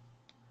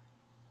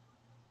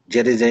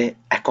 There is a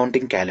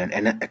accounting calendar,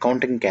 an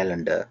accounting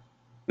calendar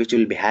which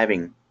will be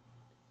having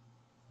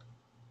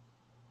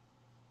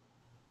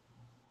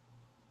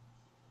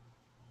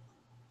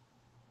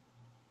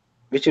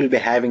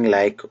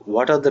like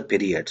what are the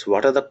periods,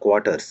 what are the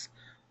quarters,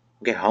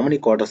 okay, how many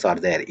quarters are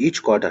there,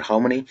 each quarter how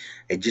many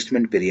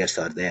adjustment periods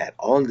are there.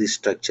 All this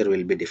structure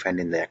will be defined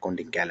in the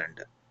accounting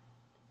calendar.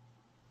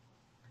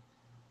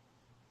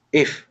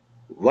 If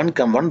one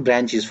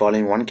branch is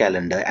following one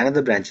calendar,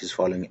 another branch is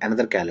following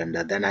another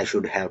calendar, then I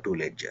should have two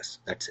ledgers.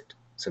 That's it.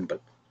 Simple.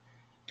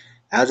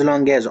 As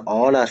long as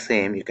all are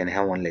same, you can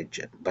have one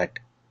ledger. But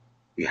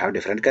you have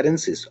different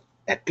currencies,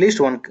 at least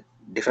one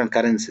different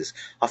currencies.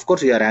 Of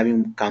course you are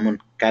having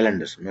common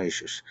calendars, no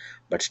issues,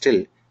 but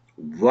still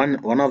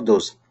one of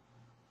those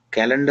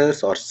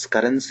calendars or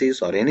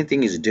currencies or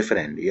anything is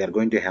different, you are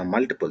going to have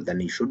multiple, then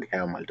you should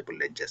have multiple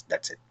ledgers.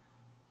 That's it.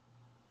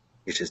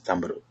 It is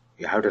thumb rule,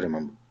 you have to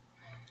remember.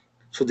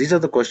 So these are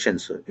the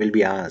questions will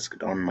be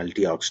asked on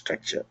multi-org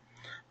structure.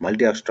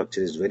 Multi-org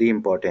structure is very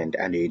important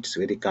and it's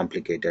very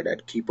complicated,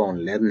 and keep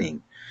on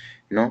learning.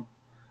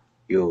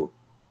 You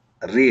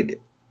read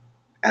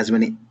as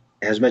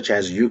much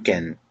as you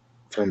can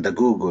from the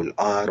Google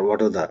or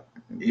whatever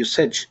you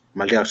search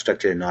multi-org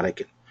structure in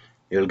Oracle,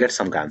 you will get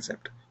some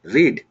concept.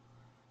 Read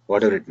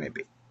whatever it may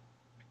be.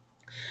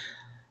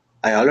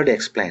 I already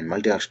explained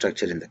multi-org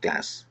structure in the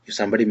class. If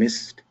somebody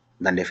missed,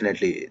 then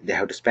definitely they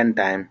have to spend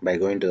time by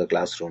going to the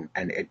classroom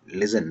and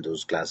listen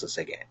those classes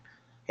again.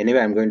 Anyway,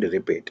 I'm going to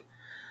repeat.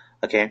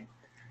 Okay.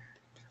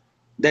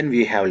 Then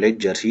we have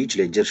ledgers. Each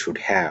ledger should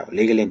have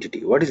legal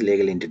entity. What is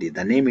legal entity?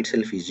 The name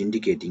itself is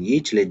indicating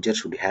each ledger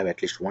should have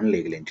at least one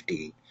legal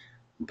entity.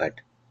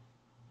 But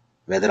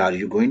whether are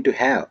you going to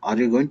have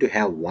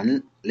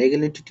one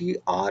legal entity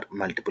or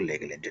multiple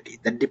legal entity,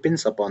 that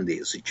depends upon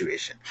the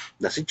situation.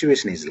 The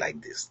situation is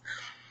like this.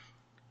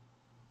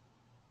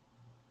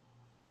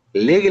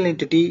 Legal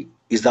entity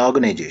is the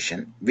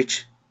organization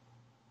which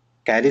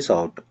carries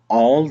out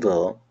all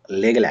the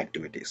legal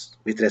activities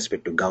with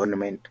respect to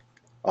government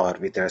or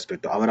with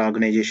respect to our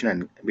organization,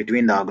 and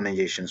between the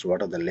organizations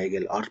what are the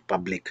legal or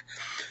public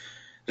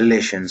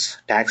relations,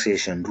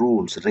 taxation,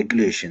 rules,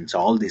 regulations,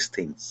 all these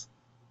things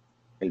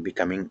will be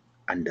coming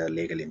under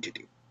legal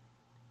entity.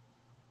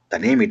 The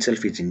name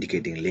itself is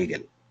indicating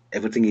legal.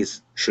 Everything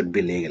is should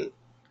be legal.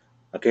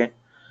 Okay.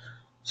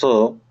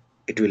 So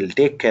it will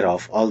take care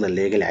of all the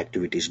legal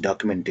activities,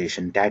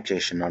 documentation,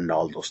 taxation, and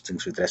all those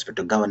things with respect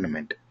to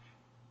government.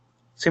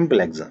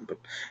 Simple example.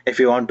 If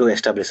you want to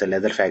establish a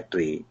leather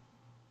factory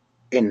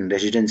in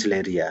residential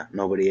area,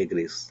 nobody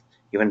agrees.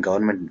 Even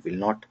government will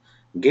not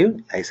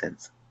give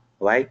license.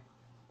 Why?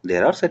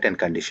 There are certain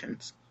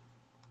conditions.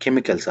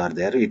 Chemicals are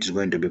there, it's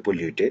going to be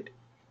polluted.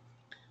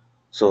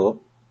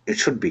 So it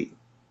should be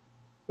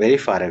very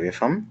far away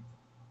from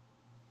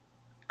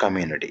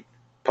community,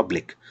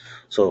 public.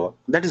 So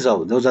that is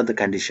how those are the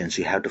conditions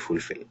you have to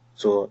fulfill.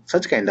 So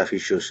such kind of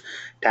issues,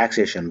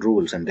 taxation,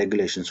 rules, and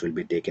regulations will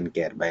be taken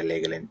care by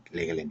legal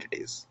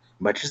entities.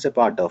 But it's a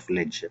part of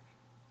ledger.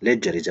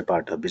 Ledger is a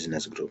part of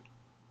business group.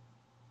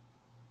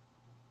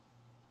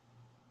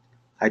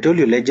 I told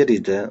you ledger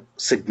is the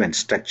segment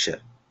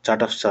structure.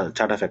 Chart of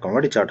account.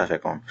 What is chart of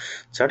account?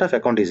 Chart of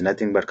account is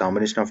nothing but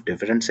combination of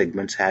different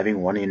segments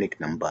having one unique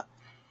number.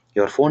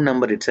 Your phone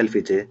number itself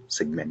is a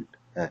segment,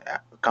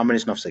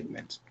 combination of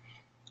segments.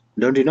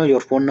 Don't you know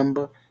your phone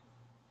number?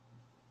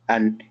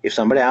 And if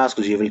somebody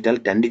asks, you will tell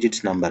 10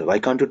 digits number. Why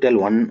can't you tell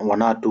one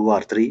or two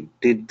or three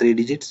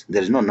digits?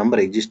 There is no number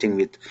existing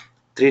with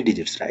 3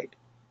 digits, right?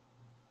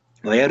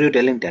 Why are you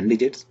telling 10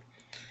 digits?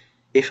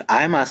 If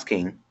I am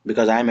asking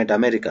because I am at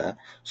America,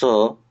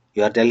 so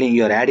you are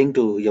adding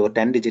to your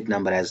 10-digit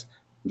number as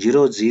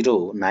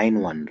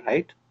 0091,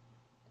 right?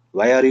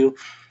 Why are you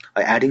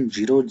adding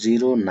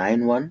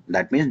 0091?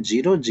 That means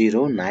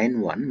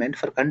 0091 meant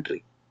for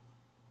country.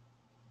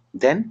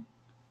 Then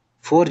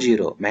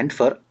 40 meant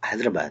for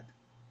Hyderabad.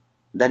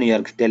 Then you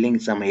are telling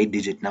some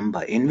 8-digit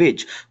number in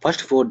which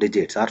first 4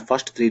 digits or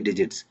first 3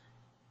 digits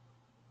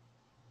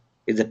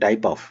is the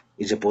type of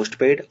is a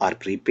postpaid or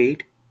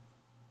prepaid.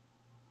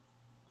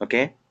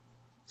 Okay,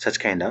 such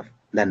kind of.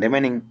 Then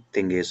remaining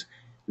thing is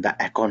the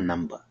account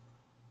number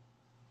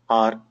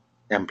or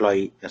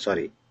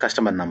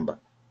customer number.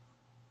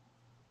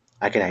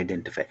 I can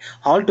identify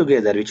all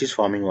together, which is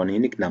forming one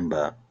unique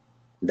number.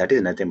 That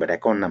is nothing but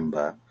account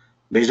number.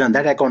 Based on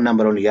that account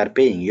number only you are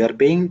paying. You are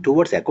paying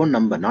towards account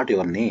number, not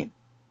your name.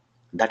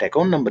 That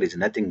account number is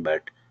nothing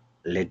but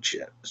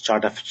ledger,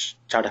 chart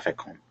of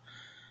account.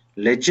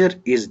 Ledger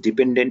is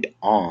dependent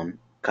on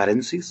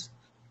currencies,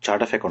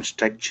 chart of account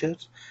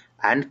structures,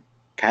 and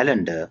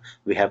calendar.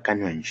 We have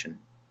convention.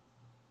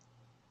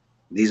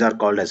 These are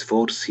called as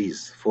 4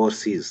 C's. 4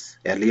 C's.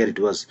 Earlier it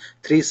was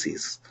 3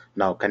 C's.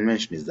 Now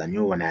convention is the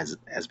new one has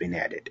been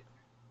added.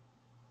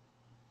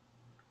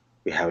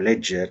 We have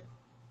ledger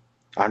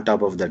on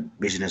top of the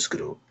business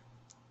group.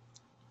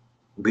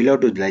 Below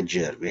to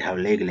ledger, we have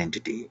legal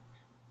entity.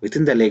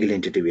 Within the legal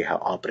entity, we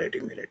have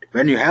operating unit.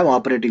 When you have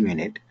operating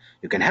unit,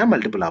 you can have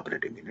multiple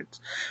operating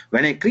units.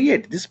 When I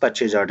create this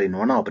purchase order in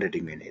one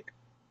operating unit,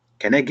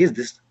 can I give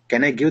this?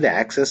 Can I give the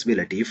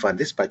accessibility for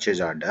this purchase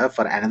order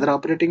for another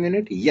operating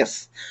unit?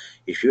 Yes,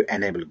 if you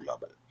enable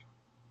global.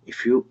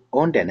 If you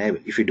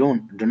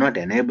do not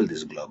enable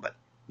this global,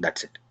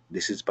 that's it.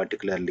 This is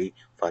particularly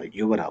for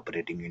your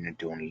operating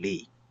unit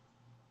only.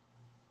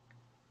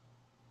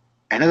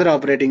 Another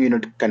operating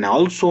unit can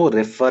also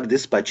refer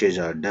this purchase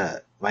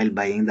order while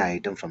buying the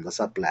item from the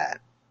supplier,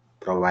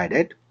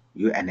 provided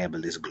you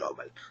enable this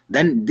global.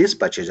 Then this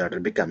purchase order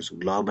becomes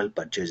global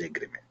purchase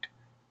agreement,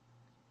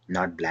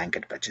 not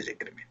blanket purchase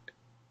agreement.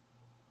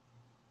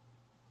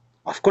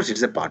 Of course,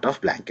 it's a part of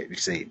blanket.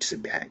 It's a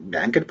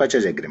blanket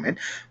purchase agreement,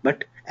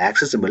 but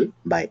accessible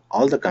by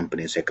all the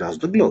companies across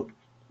the globe.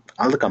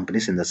 All the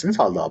companies in the sense,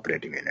 all the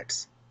operating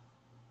units.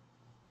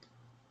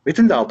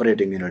 Within the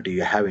operating unit,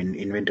 you have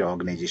inventory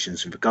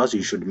organizations because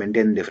you should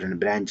maintain different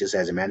branches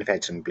as a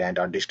manufacturing plant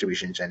or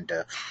distribution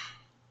center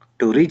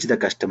to reach the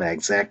customer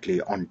exactly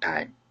on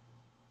time.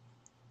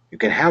 You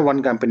can have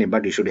one company,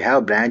 but you should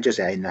have branches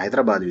in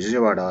Hyderabad,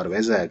 Vijayawada, or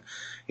Vizag,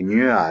 in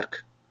New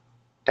York,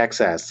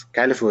 Texas,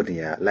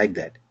 California, like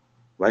that.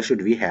 Why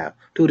should we have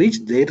to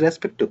reach their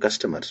respective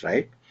customers,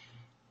 right?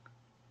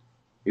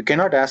 You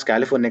cannot ask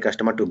California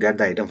customer to get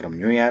the item from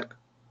New York.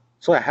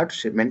 So I have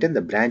to maintain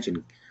the branch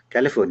in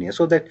California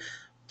so that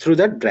through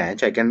that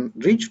branch I can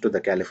reach to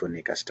the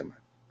California customer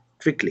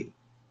quickly.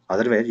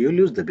 Otherwise, you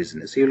lose the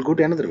business. You will go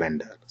to another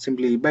vendor.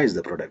 Simply buys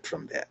the product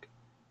from there.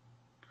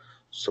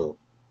 So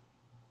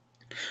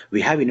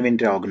we have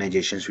inventory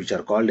organizations which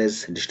are called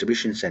as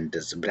distribution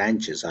centers,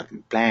 branches, or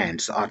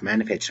plants, or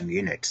manufacturing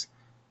units.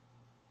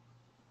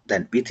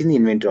 Then within the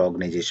inventory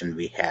organization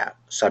we have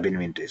sub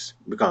inventories,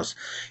 because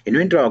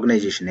inventory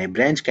organization, a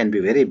branch can be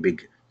very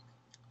big.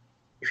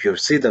 If you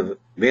see the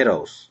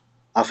warehouse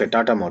of a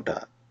Tata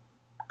Motor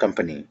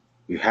company,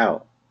 you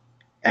have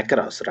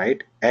acres,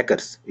 right?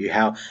 Acres. You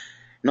have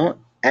no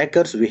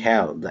acres. We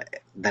have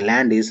the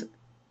land is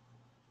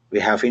We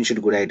have finished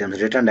good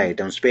items, returned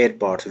items, spare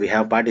parts. We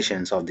have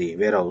partitions of the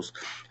warehouse,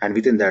 and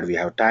within that we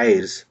have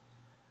tires,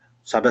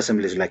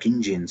 sub-assemblies like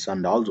engines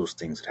and all those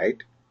things,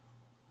 right?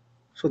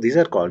 So these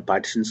are called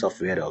partitions of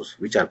warehouse,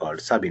 which are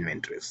called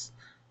sub-inventories.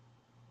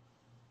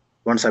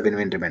 One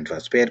sub-inventory meant for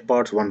spare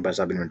parts, one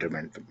sub-inventory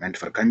meant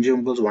for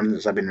consumables,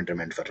 one sub-inventory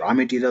meant for raw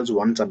materials,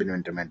 one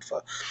sub-inventory meant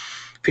for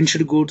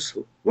finished goods,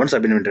 one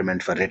sub-inventory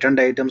meant for returned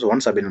items,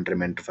 one sub-inventory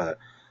meant for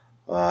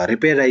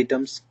repair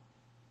items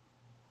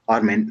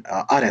or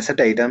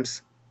asset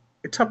items.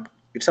 It's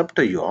up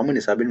to you how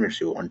many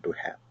sub-inventories you want to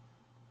have.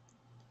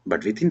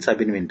 But within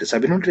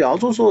sub-inventory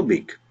also so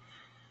big.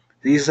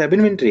 This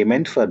sub-inventory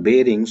meant for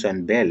bearings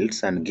and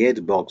belts and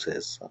gauge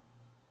boxes.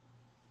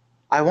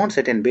 I want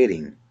certain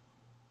bearing.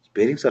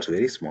 Bearings are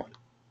very small.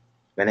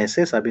 When I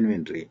say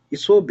sub-inventory,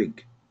 it's so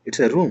big. It's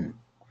a room.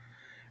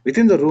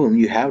 Within the room,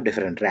 you have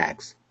different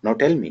racks. Now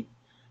tell me,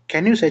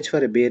 can you search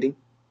for a bearing?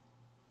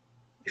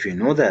 If you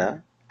know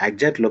the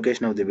exact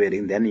location of the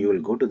bearing, then you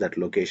will go to that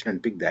location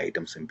and pick the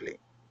item simply.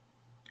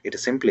 It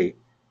is simply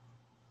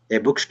a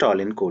bookstall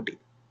in Koti.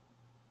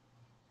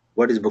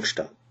 What is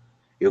bookstall?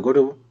 You go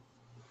to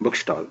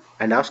bookstall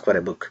and ask for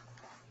a book.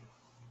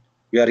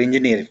 You are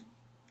engineer,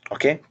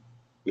 okay?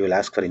 You will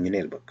ask for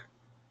engineer book.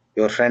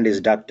 Your friend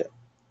is doctor.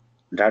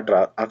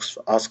 Doctor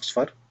asks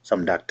for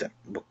some doctor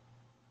book,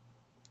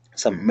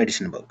 some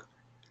medicine book.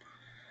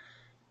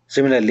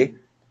 Similarly,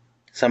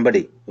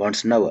 somebody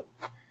wants novel.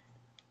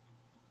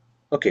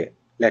 Okay,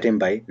 let him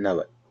buy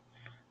novel.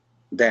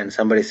 Then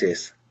somebody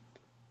says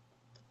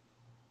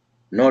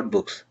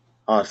notebooks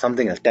or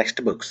something else,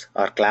 textbooks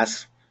or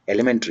class,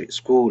 elementary,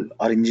 school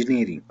or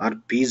engineering or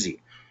PG,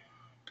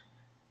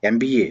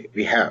 MBA.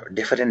 We have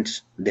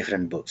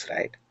different books,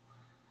 right?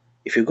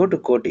 If you go to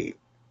Koti,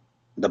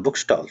 the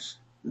bookstalls,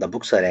 the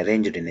books are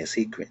arranged in a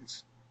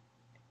sequence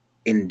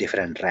in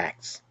different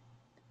racks.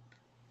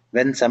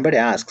 When somebody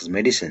asks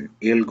medicine,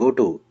 you'll go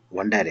to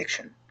one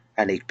direction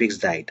and it picks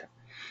the item.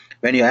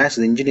 When you ask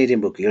the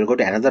engineering book, you'll go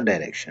to another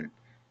direction.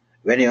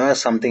 When you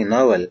ask something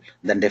novel,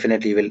 then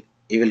definitely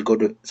you will go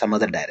to some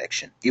other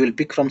direction. You will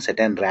pick from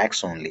certain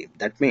racks only.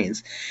 That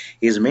means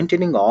he is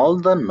maintaining all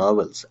the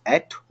novels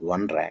at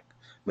one rack,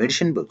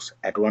 medicine books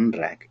at one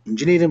rack,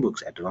 engineering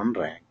books at one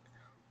rack.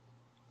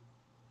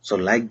 So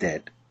like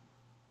that,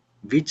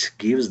 which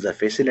gives the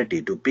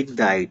facility to pick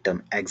the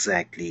item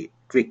exactly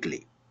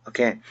quickly.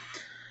 Okay.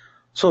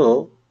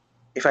 So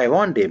if I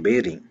want a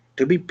bearing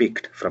to be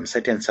picked from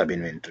certain sub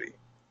inventory,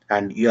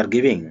 and you are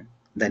giving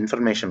the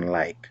information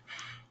like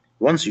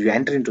once you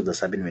enter into the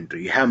sub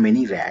inventory, you have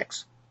many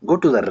racks. Go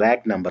to the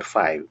rack number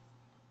 5.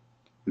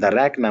 The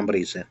rack number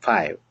is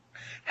 5.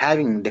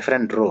 Having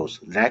different rows.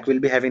 Rack will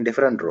be having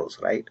different rows,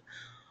 right?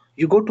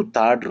 You go to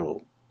third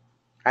row,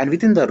 and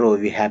within the row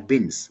we have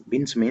bins.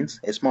 Bins means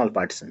a small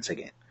partitions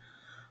again.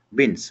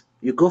 Bins.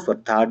 You go for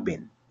third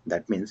bin.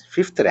 That means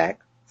fifth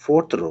rack,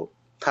 fourth row,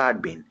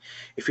 third bin.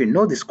 If you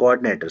know this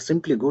coordinator,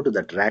 simply go to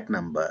that rack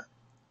number,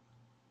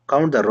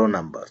 count the row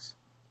numbers,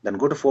 then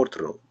go to fourth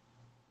row,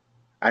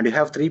 and you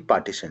have 3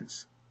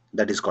 partitions.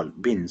 That is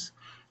called bins.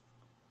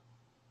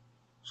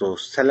 So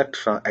select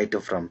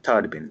item from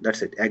third bin.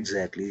 That's it.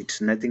 Exactly.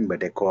 It's nothing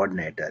but a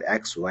coordinator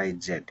X, Y,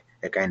 Z,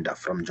 a kind of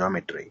from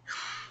geometry.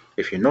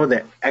 If you know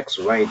the X,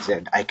 Y,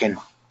 Z, I can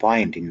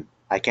point in.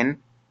 I can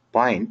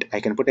point. I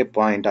can put a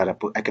point or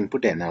I can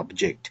put an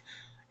object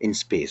in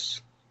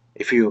space.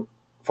 If you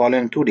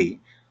following 2D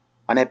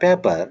on a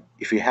paper,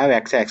 if you have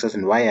X-axis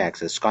and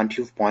Y-axis, can't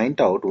you point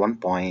out one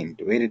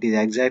point where it is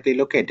exactly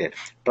located?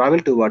 Travel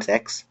towards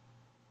X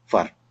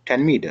for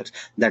 10 meters,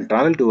 then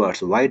travel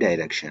towards Y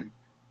direction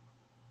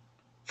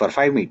for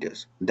 5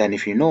 meters. Then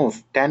if you know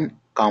 10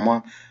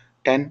 comma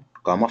 10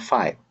 comma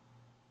 5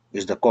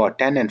 is the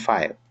 10 and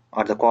 5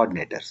 are the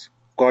coordinates,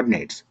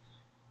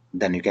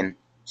 then you can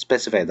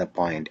specify the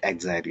point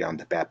exactly on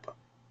the paper.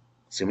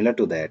 Similar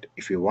to that,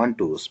 if you want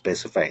to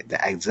specify the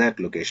exact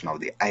location of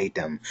the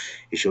item,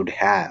 you should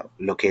have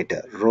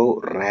locator, row,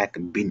 rack,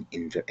 bin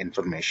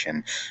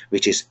information,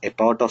 which is a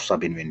part of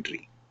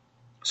sub-inventory.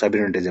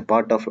 Sub-inventory is a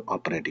part of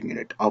operating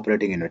unit.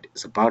 Operating unit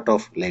is a part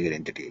of legal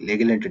entity.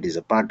 Legal entity is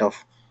a part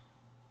of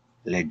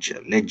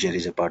ledger. Ledger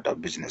is a part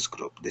of business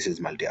group. This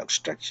is multi-org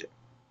structure.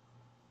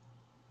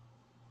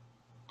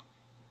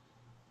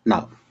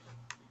 Now,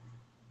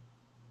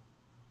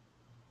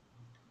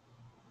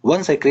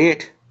 once I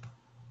create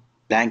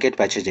blanket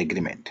purchase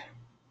agreement,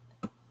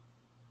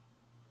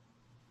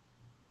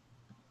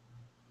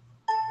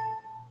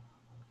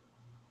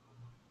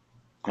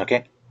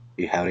 okay,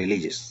 you have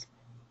releases.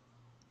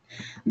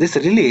 This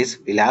release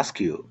will ask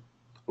you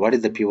what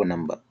is the PO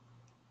number.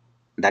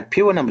 That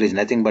PO number is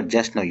nothing but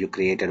just now you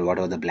created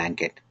whatever the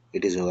blanket.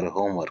 It is your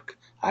homework.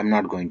 I'm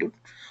not going to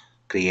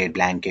create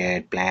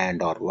blanket,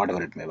 planned or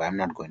whatever it may be. I'm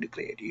not going to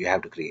create. You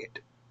have to create.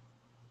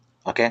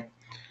 Okay?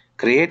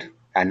 Create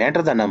and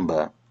enter the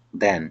number.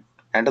 Then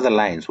enter the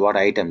lines what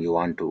item you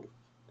want to.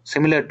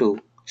 Similar to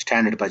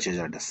standard purchase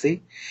order.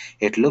 See?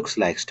 It looks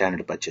like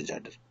standard purchase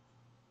order.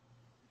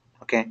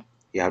 Okay?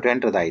 You have to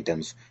enter the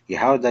items. You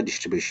have the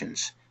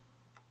distributions.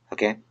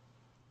 Okay?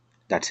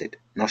 That's it.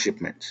 No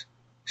shipments.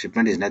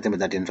 Shipment is nothing but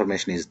that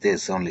information is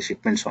this only,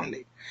 shipments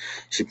only.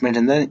 Shipment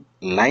and the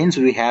lines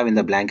we have in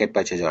the blanket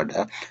purchase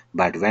order,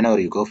 but whenever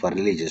you go for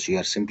releases, you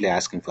are simply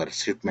asking for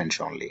shipments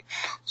only.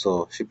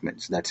 So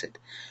shipments, that's it.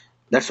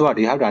 That's what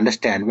you have to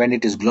understand. When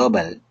it is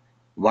global,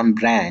 one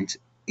branch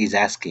is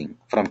asking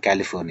from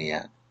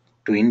California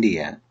to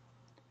India.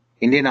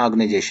 Indian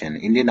organization,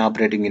 Indian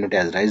operating unit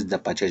has raised the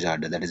purchase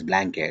order, that is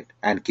blanket,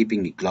 and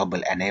keeping it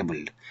global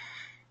enabled.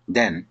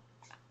 Then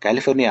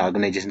California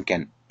organization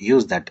can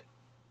use that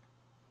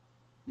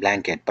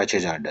blanket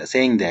purchase order,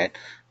 saying that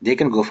they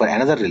can go for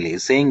another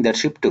release, saying that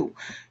ship to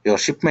your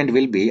shipment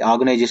will be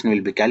organization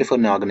will be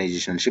California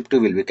organization, ship to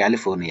will be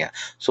California.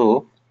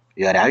 So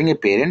you are having a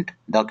parent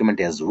document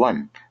as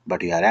one,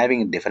 but you are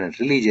having different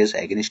releases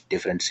against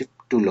different ship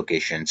to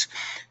locations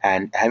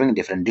and having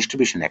different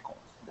distribution accounts.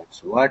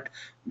 That's what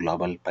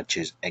global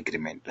purchase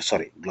agreement.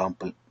 Sorry,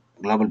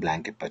 global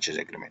blanket purchase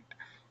agreement.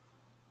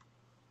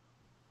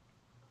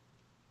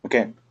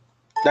 Okay,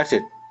 that's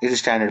it. It is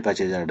standard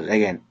purchase order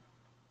again.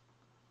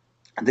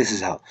 This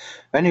is how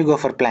when you go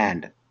for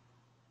planned.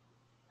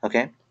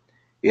 Okay,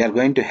 we are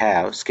going to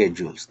have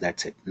schedules,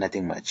 that's it,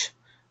 nothing much.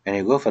 When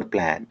you go for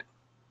planned,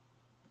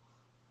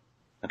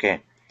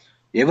 okay,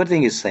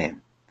 everything is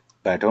same,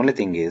 but only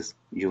thing is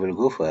you will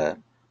go for,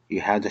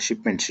 you have the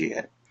shipments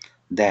here,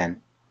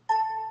 then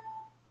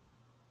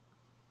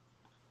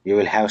you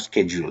will have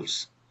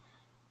schedules.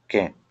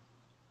 Okay,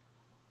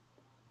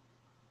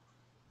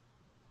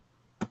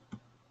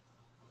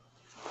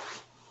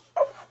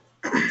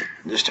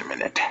 just a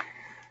minute.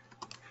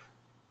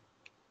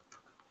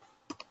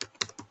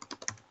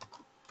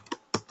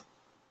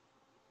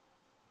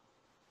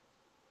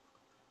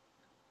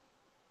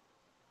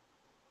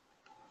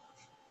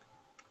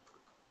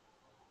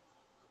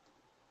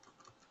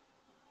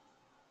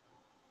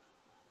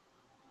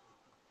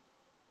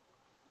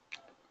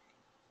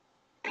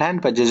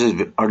 Planned purchases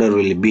order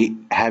will be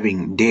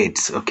having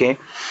dates, okay,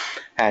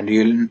 and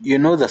you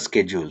know the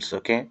schedules,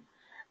 okay,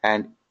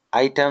 and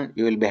item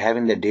you will be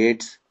having the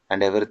dates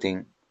and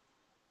everything.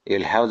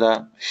 You'll have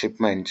the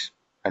shipments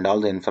and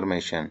all the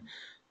information.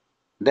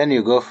 Then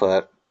you go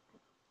for,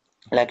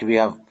 like we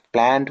have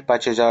planned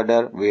purchase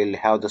order, we'll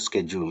have the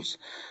schedules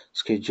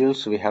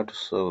we have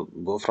to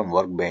go from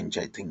workbench.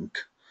 I think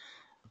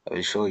I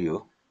will show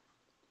you.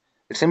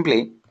 It's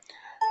simply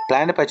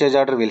planned purchase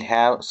order will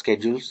have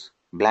schedules,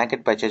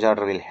 blanket purchase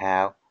order will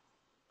have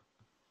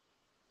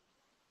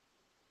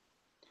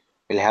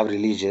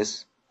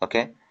releases.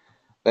 Okay,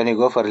 when you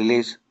go for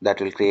release,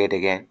 that will create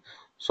again.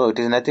 So it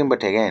is nothing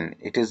but again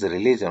it is the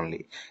release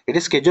only, it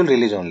is scheduled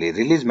release only,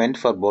 release meant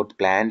for both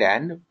planned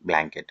and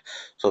blanket.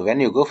 So when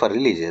you go for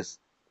releases,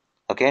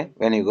 okay,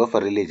 when you go for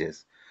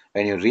releases,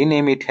 when you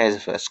rename it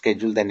as a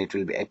schedule, then it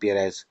will be appear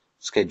as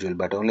schedule.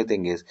 But only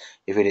thing is,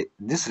 if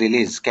this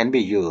release can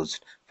be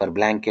used for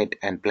blanket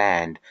and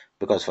planned,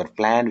 because for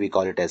planned we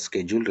call it as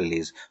scheduled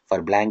release,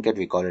 for blanket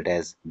we call it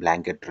as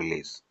blanket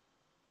release.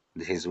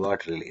 This is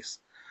what release.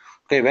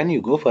 Okay, when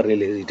you go for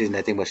release, it is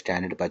nothing but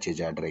standard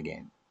purchase order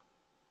again.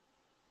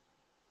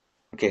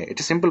 Okay,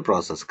 it's a simple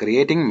process,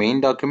 creating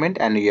main document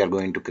and you are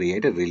going to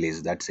create a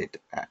release, that's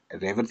it.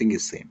 Everything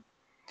is same.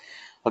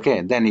 Okay,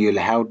 then you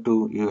have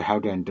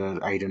to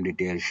enter item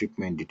details,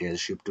 shipment details,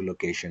 ship to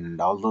location, and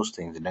all those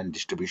things, then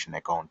distribution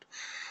account,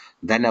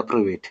 then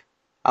approve it.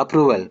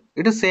 Approval,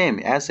 it is same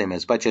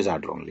as purchase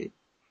order only.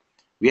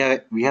 We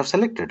have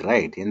selected,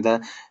 right, in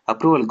the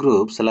approval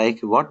groups,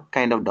 like what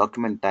kind of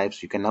document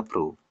types you can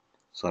approve.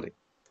 Sorry,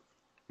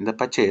 in the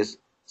purchase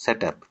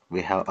setup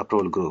we have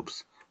approval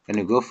groups. When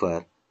you go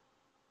for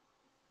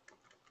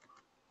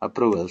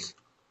approvals,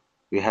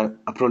 we have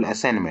approval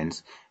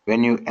assignments.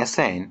 When you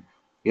assign,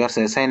 you are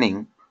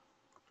assigning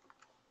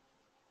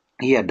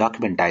here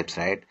document types,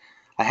 right?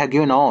 I have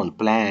given all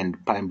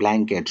planned,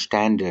 blanket,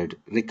 standard,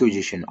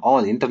 requisition,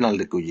 all internal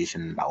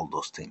requisition, and all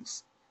those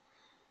things.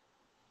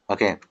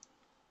 Okay,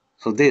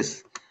 so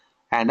this,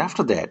 and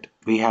after that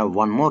we have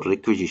one more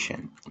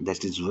requisition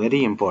that is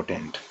very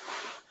important,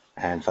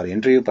 and for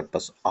interview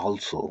purpose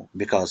also,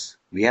 because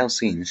we have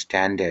seen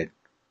standard.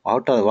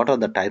 What are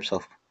the types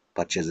of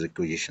purchase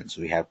requisitions?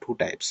 We have two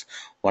types.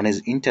 One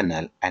is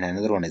internal and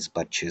another one is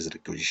purchase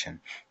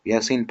requisition. We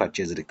have seen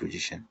purchase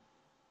requisition,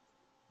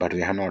 but we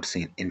have not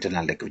seen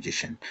internal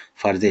requisition.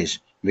 For this,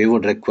 we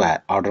would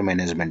require order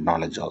management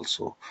knowledge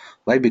also.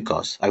 Why?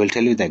 Because I will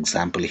tell you the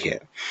example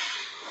here.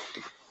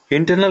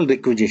 Internal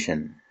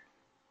requisition,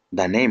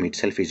 the name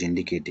itself is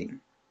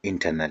indicating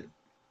internal.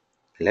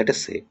 Let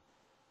us say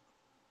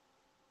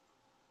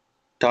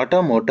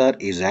Tata Motor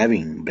is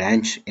having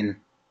branch in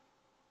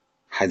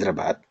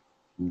Hyderabad,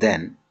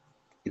 then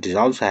it is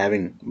also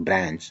having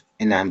branch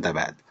in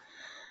Ahmedabad,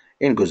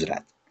 in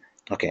Gujarat.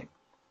 Okay,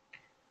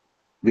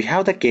 we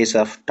have the case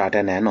of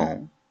Tata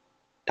Nano.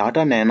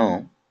 Tata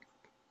Nano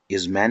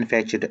is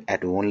manufactured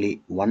at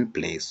only one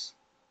place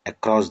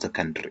across the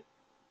country,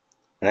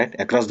 right?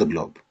 Across the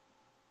globe.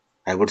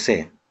 I would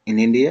say in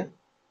India,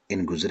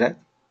 in Gujarat,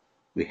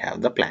 we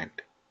have the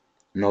plant.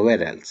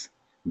 Nowhere else.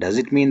 Does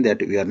it mean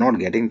that we are not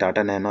getting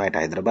Tata Nano at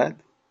Hyderabad?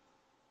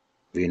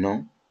 We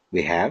know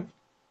we have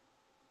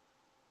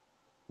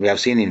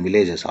seen in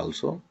villages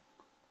also.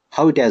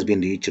 How it has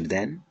been reached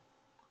then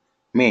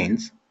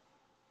means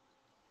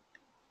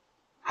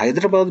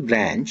Hyderabad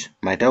branch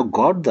might have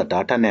got the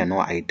Tata Nano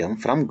item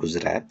from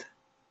Gujarat,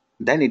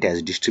 then it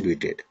has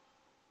distributed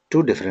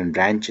two different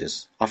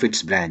branches of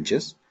its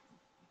branches,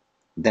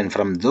 then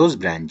from those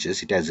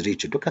branches it has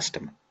reached to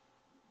customer,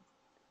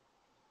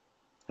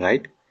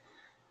 right?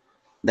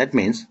 That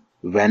means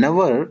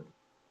whenever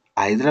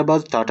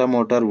Hyderabad Tata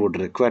Motor would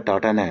require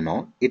Tata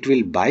Nano, it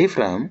will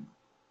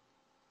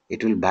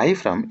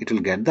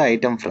get the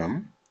item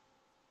from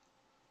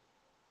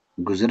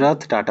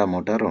Gujarat Tata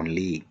Motor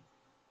only.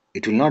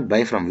 It will not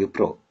buy from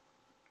Wipro.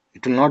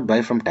 It will not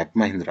buy from Tech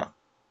Mahindra,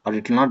 or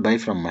it will not buy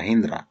from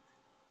Mahindra.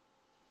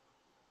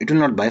 It will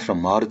not buy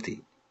from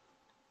Maruti.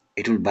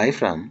 It will buy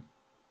from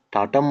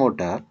Tata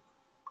Motor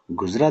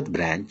Gujarat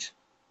branch.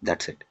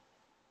 That's it.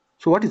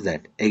 So what is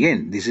that?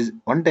 Again, this is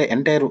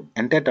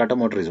entire Tata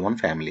Motor is one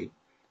family,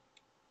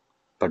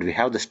 but we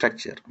have the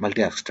structure,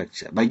 multi-arc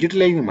structure. By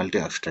utilizing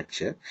multi-arc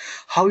structure,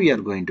 how we are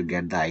going to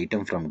get the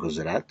item from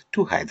Gujarat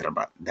to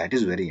Hyderabad? That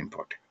is very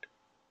important.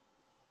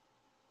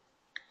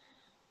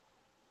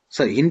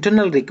 So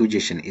internal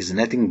requisition is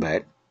nothing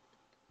but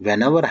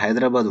whenever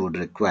Hyderabad would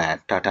require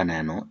Tata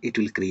Nano, it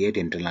will create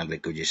internal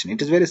requisition.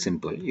 It is very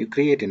simple. You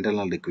create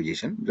internal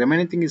requisition,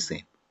 remaining thing is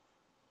same.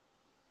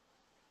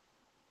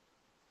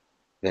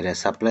 Whereas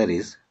supplier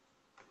is,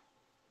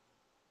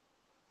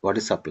 what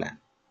is supplier?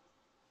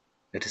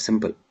 It is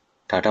simple.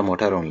 Tata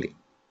Motor only.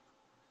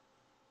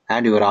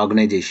 And your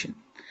organization.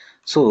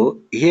 So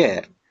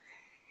here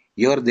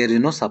there is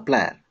no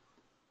supplier.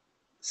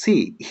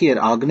 See here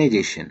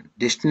organization,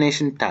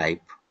 destination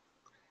type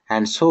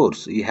and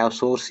source. You have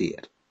source here,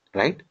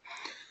 right?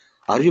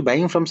 Are you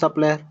buying from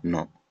supplier?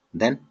 No.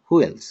 Then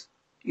who else?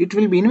 It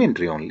will be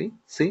inventory only.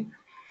 See,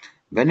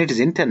 when it is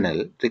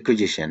internal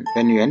requisition,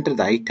 when you enter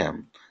the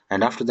item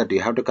and after that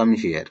you have to come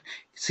here,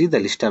 see the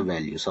list of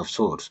values of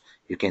source.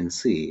 You can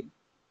see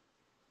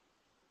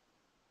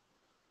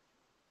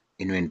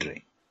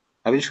inventory.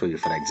 I will show you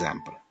for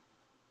example.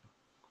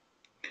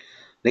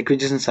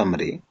 Requisition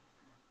summary.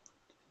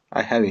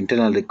 I have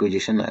internal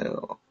requisition.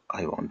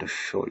 I want to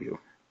show you.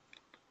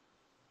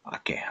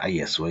 Okay,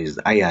 ISO is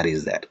the IR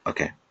is there.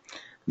 Okay,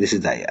 this is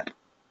the IR.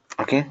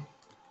 Okay,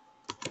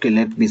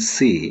 let me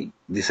see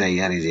this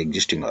IR is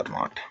existing or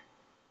not.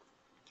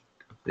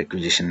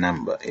 Requisition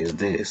number is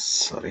this.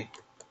 Sorry,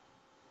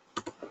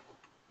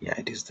 yeah,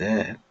 it is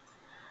there.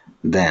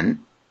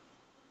 Then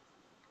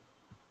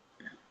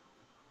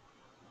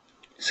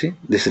see,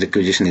 this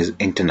requisition is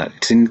internal.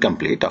 It's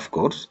incomplete, of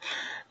course.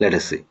 Let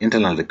us see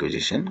internal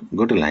requisition.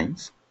 Go to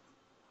lines.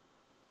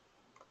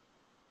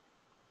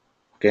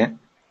 Okay,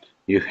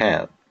 you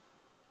have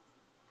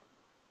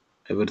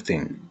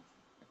everything,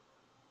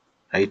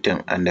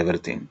 item and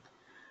everything.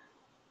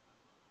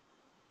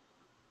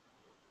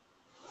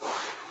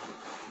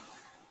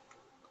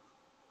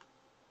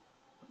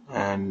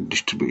 And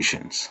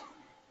distributions.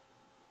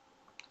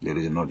 There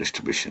is no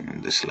distribution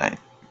in this line.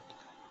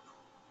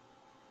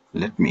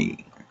 Let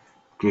me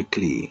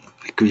quickly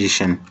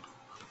requisition.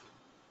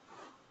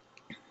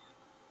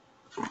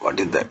 What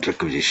is that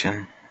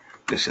requisition?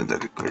 This is the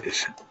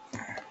requisition.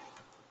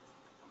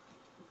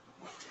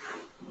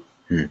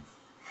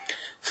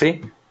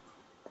 See,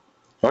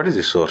 what is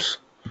the source?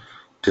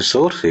 The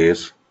source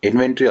is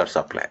inventory or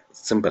supply.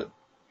 Simple.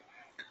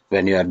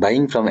 When you are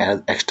buying from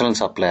an external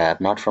supplier,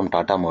 not from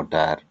Tata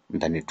Motor,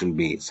 then it will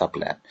be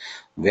supplier.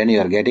 When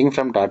you are getting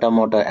from Tata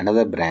Motor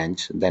another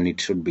branch, then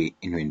it should be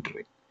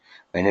inventory.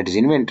 When it is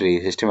inventory,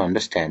 system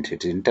understands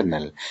it is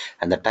internal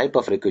and the type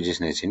of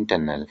requisition is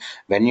internal.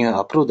 When you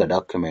approve the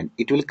document,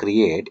 it will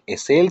create a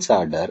sales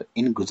order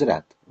in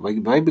Gujarat.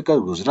 Why?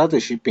 Because Gujarat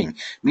is shipping,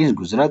 means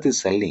Gujarat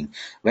is selling.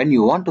 When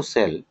you want to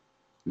sell,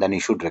 then you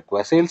should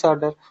require sales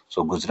order.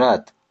 So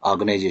Gujarat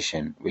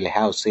organization will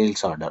have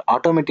sales order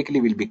automatically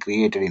will be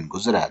created in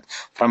Gujarat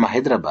from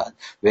Hyderabad,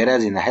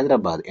 whereas in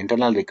Hyderabad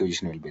internal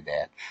requisition will be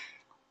there.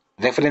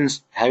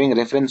 Having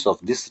reference of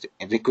this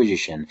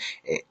requisition,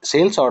 a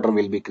sales order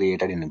will be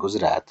created in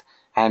Gujarat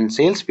and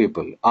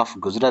salespeople of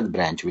Gujarat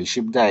branch will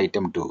ship the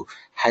item to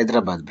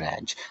Hyderabad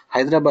branch.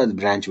 Hyderabad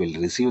branch will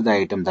receive the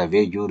item the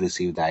way you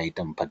receive the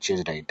item,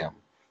 purchased item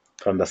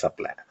from the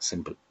supplier.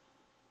 Simple.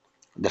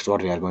 That's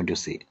what we are going to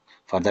see.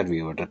 For that,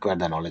 we would require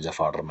the knowledge of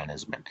order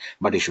management.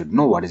 But you should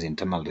know what is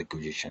internal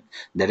requisition.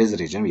 That is the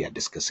reason we are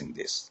discussing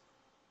this.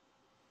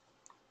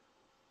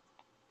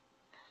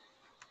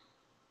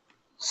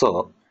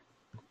 So,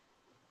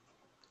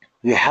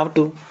 you have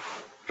to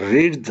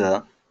read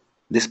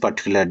this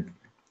particular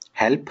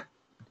help,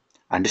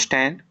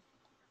 understand.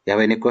 You have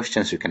any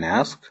questions you can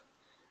ask.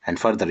 And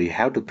further, you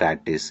have to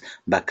practice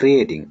by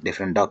creating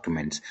different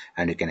documents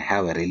and you can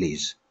have a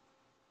release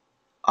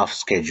of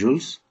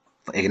schedules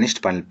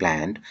against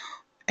planned.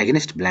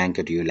 Against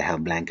blanket, you will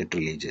have blanket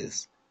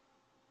releases.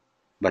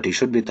 But you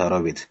should be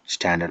thorough with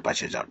standard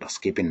purchase orders.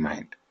 Keep in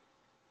mind.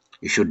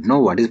 You should know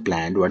what is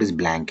planned, what is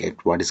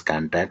blanket, what is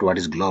contract, what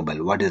is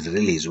global, what is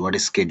release, what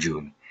is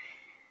schedule.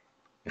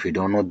 If you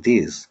don't know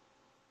these,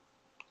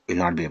 will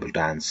not be able to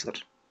answer.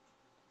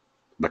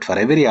 But for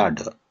every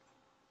order,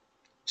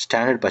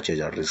 standard purchase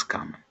order is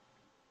common.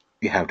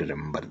 You have to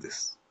remember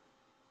this.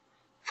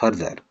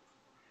 Further,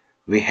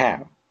 we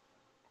have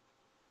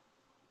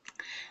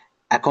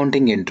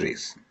accounting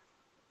entries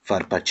for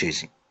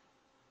purchasing.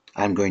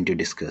 I'm going to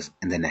discuss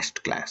in the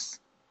next class.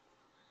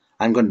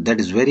 That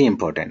is very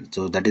important.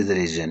 So that is the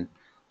reason.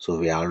 So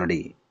we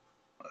already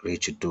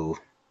reached to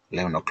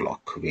 11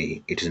 o'clock.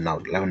 It is now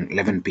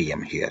 11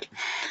 p.m. here.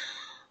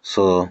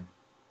 So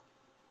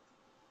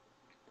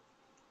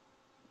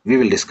we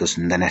will discuss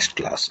in the next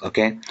class.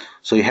 Okay.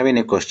 So you have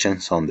any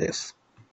questions on this?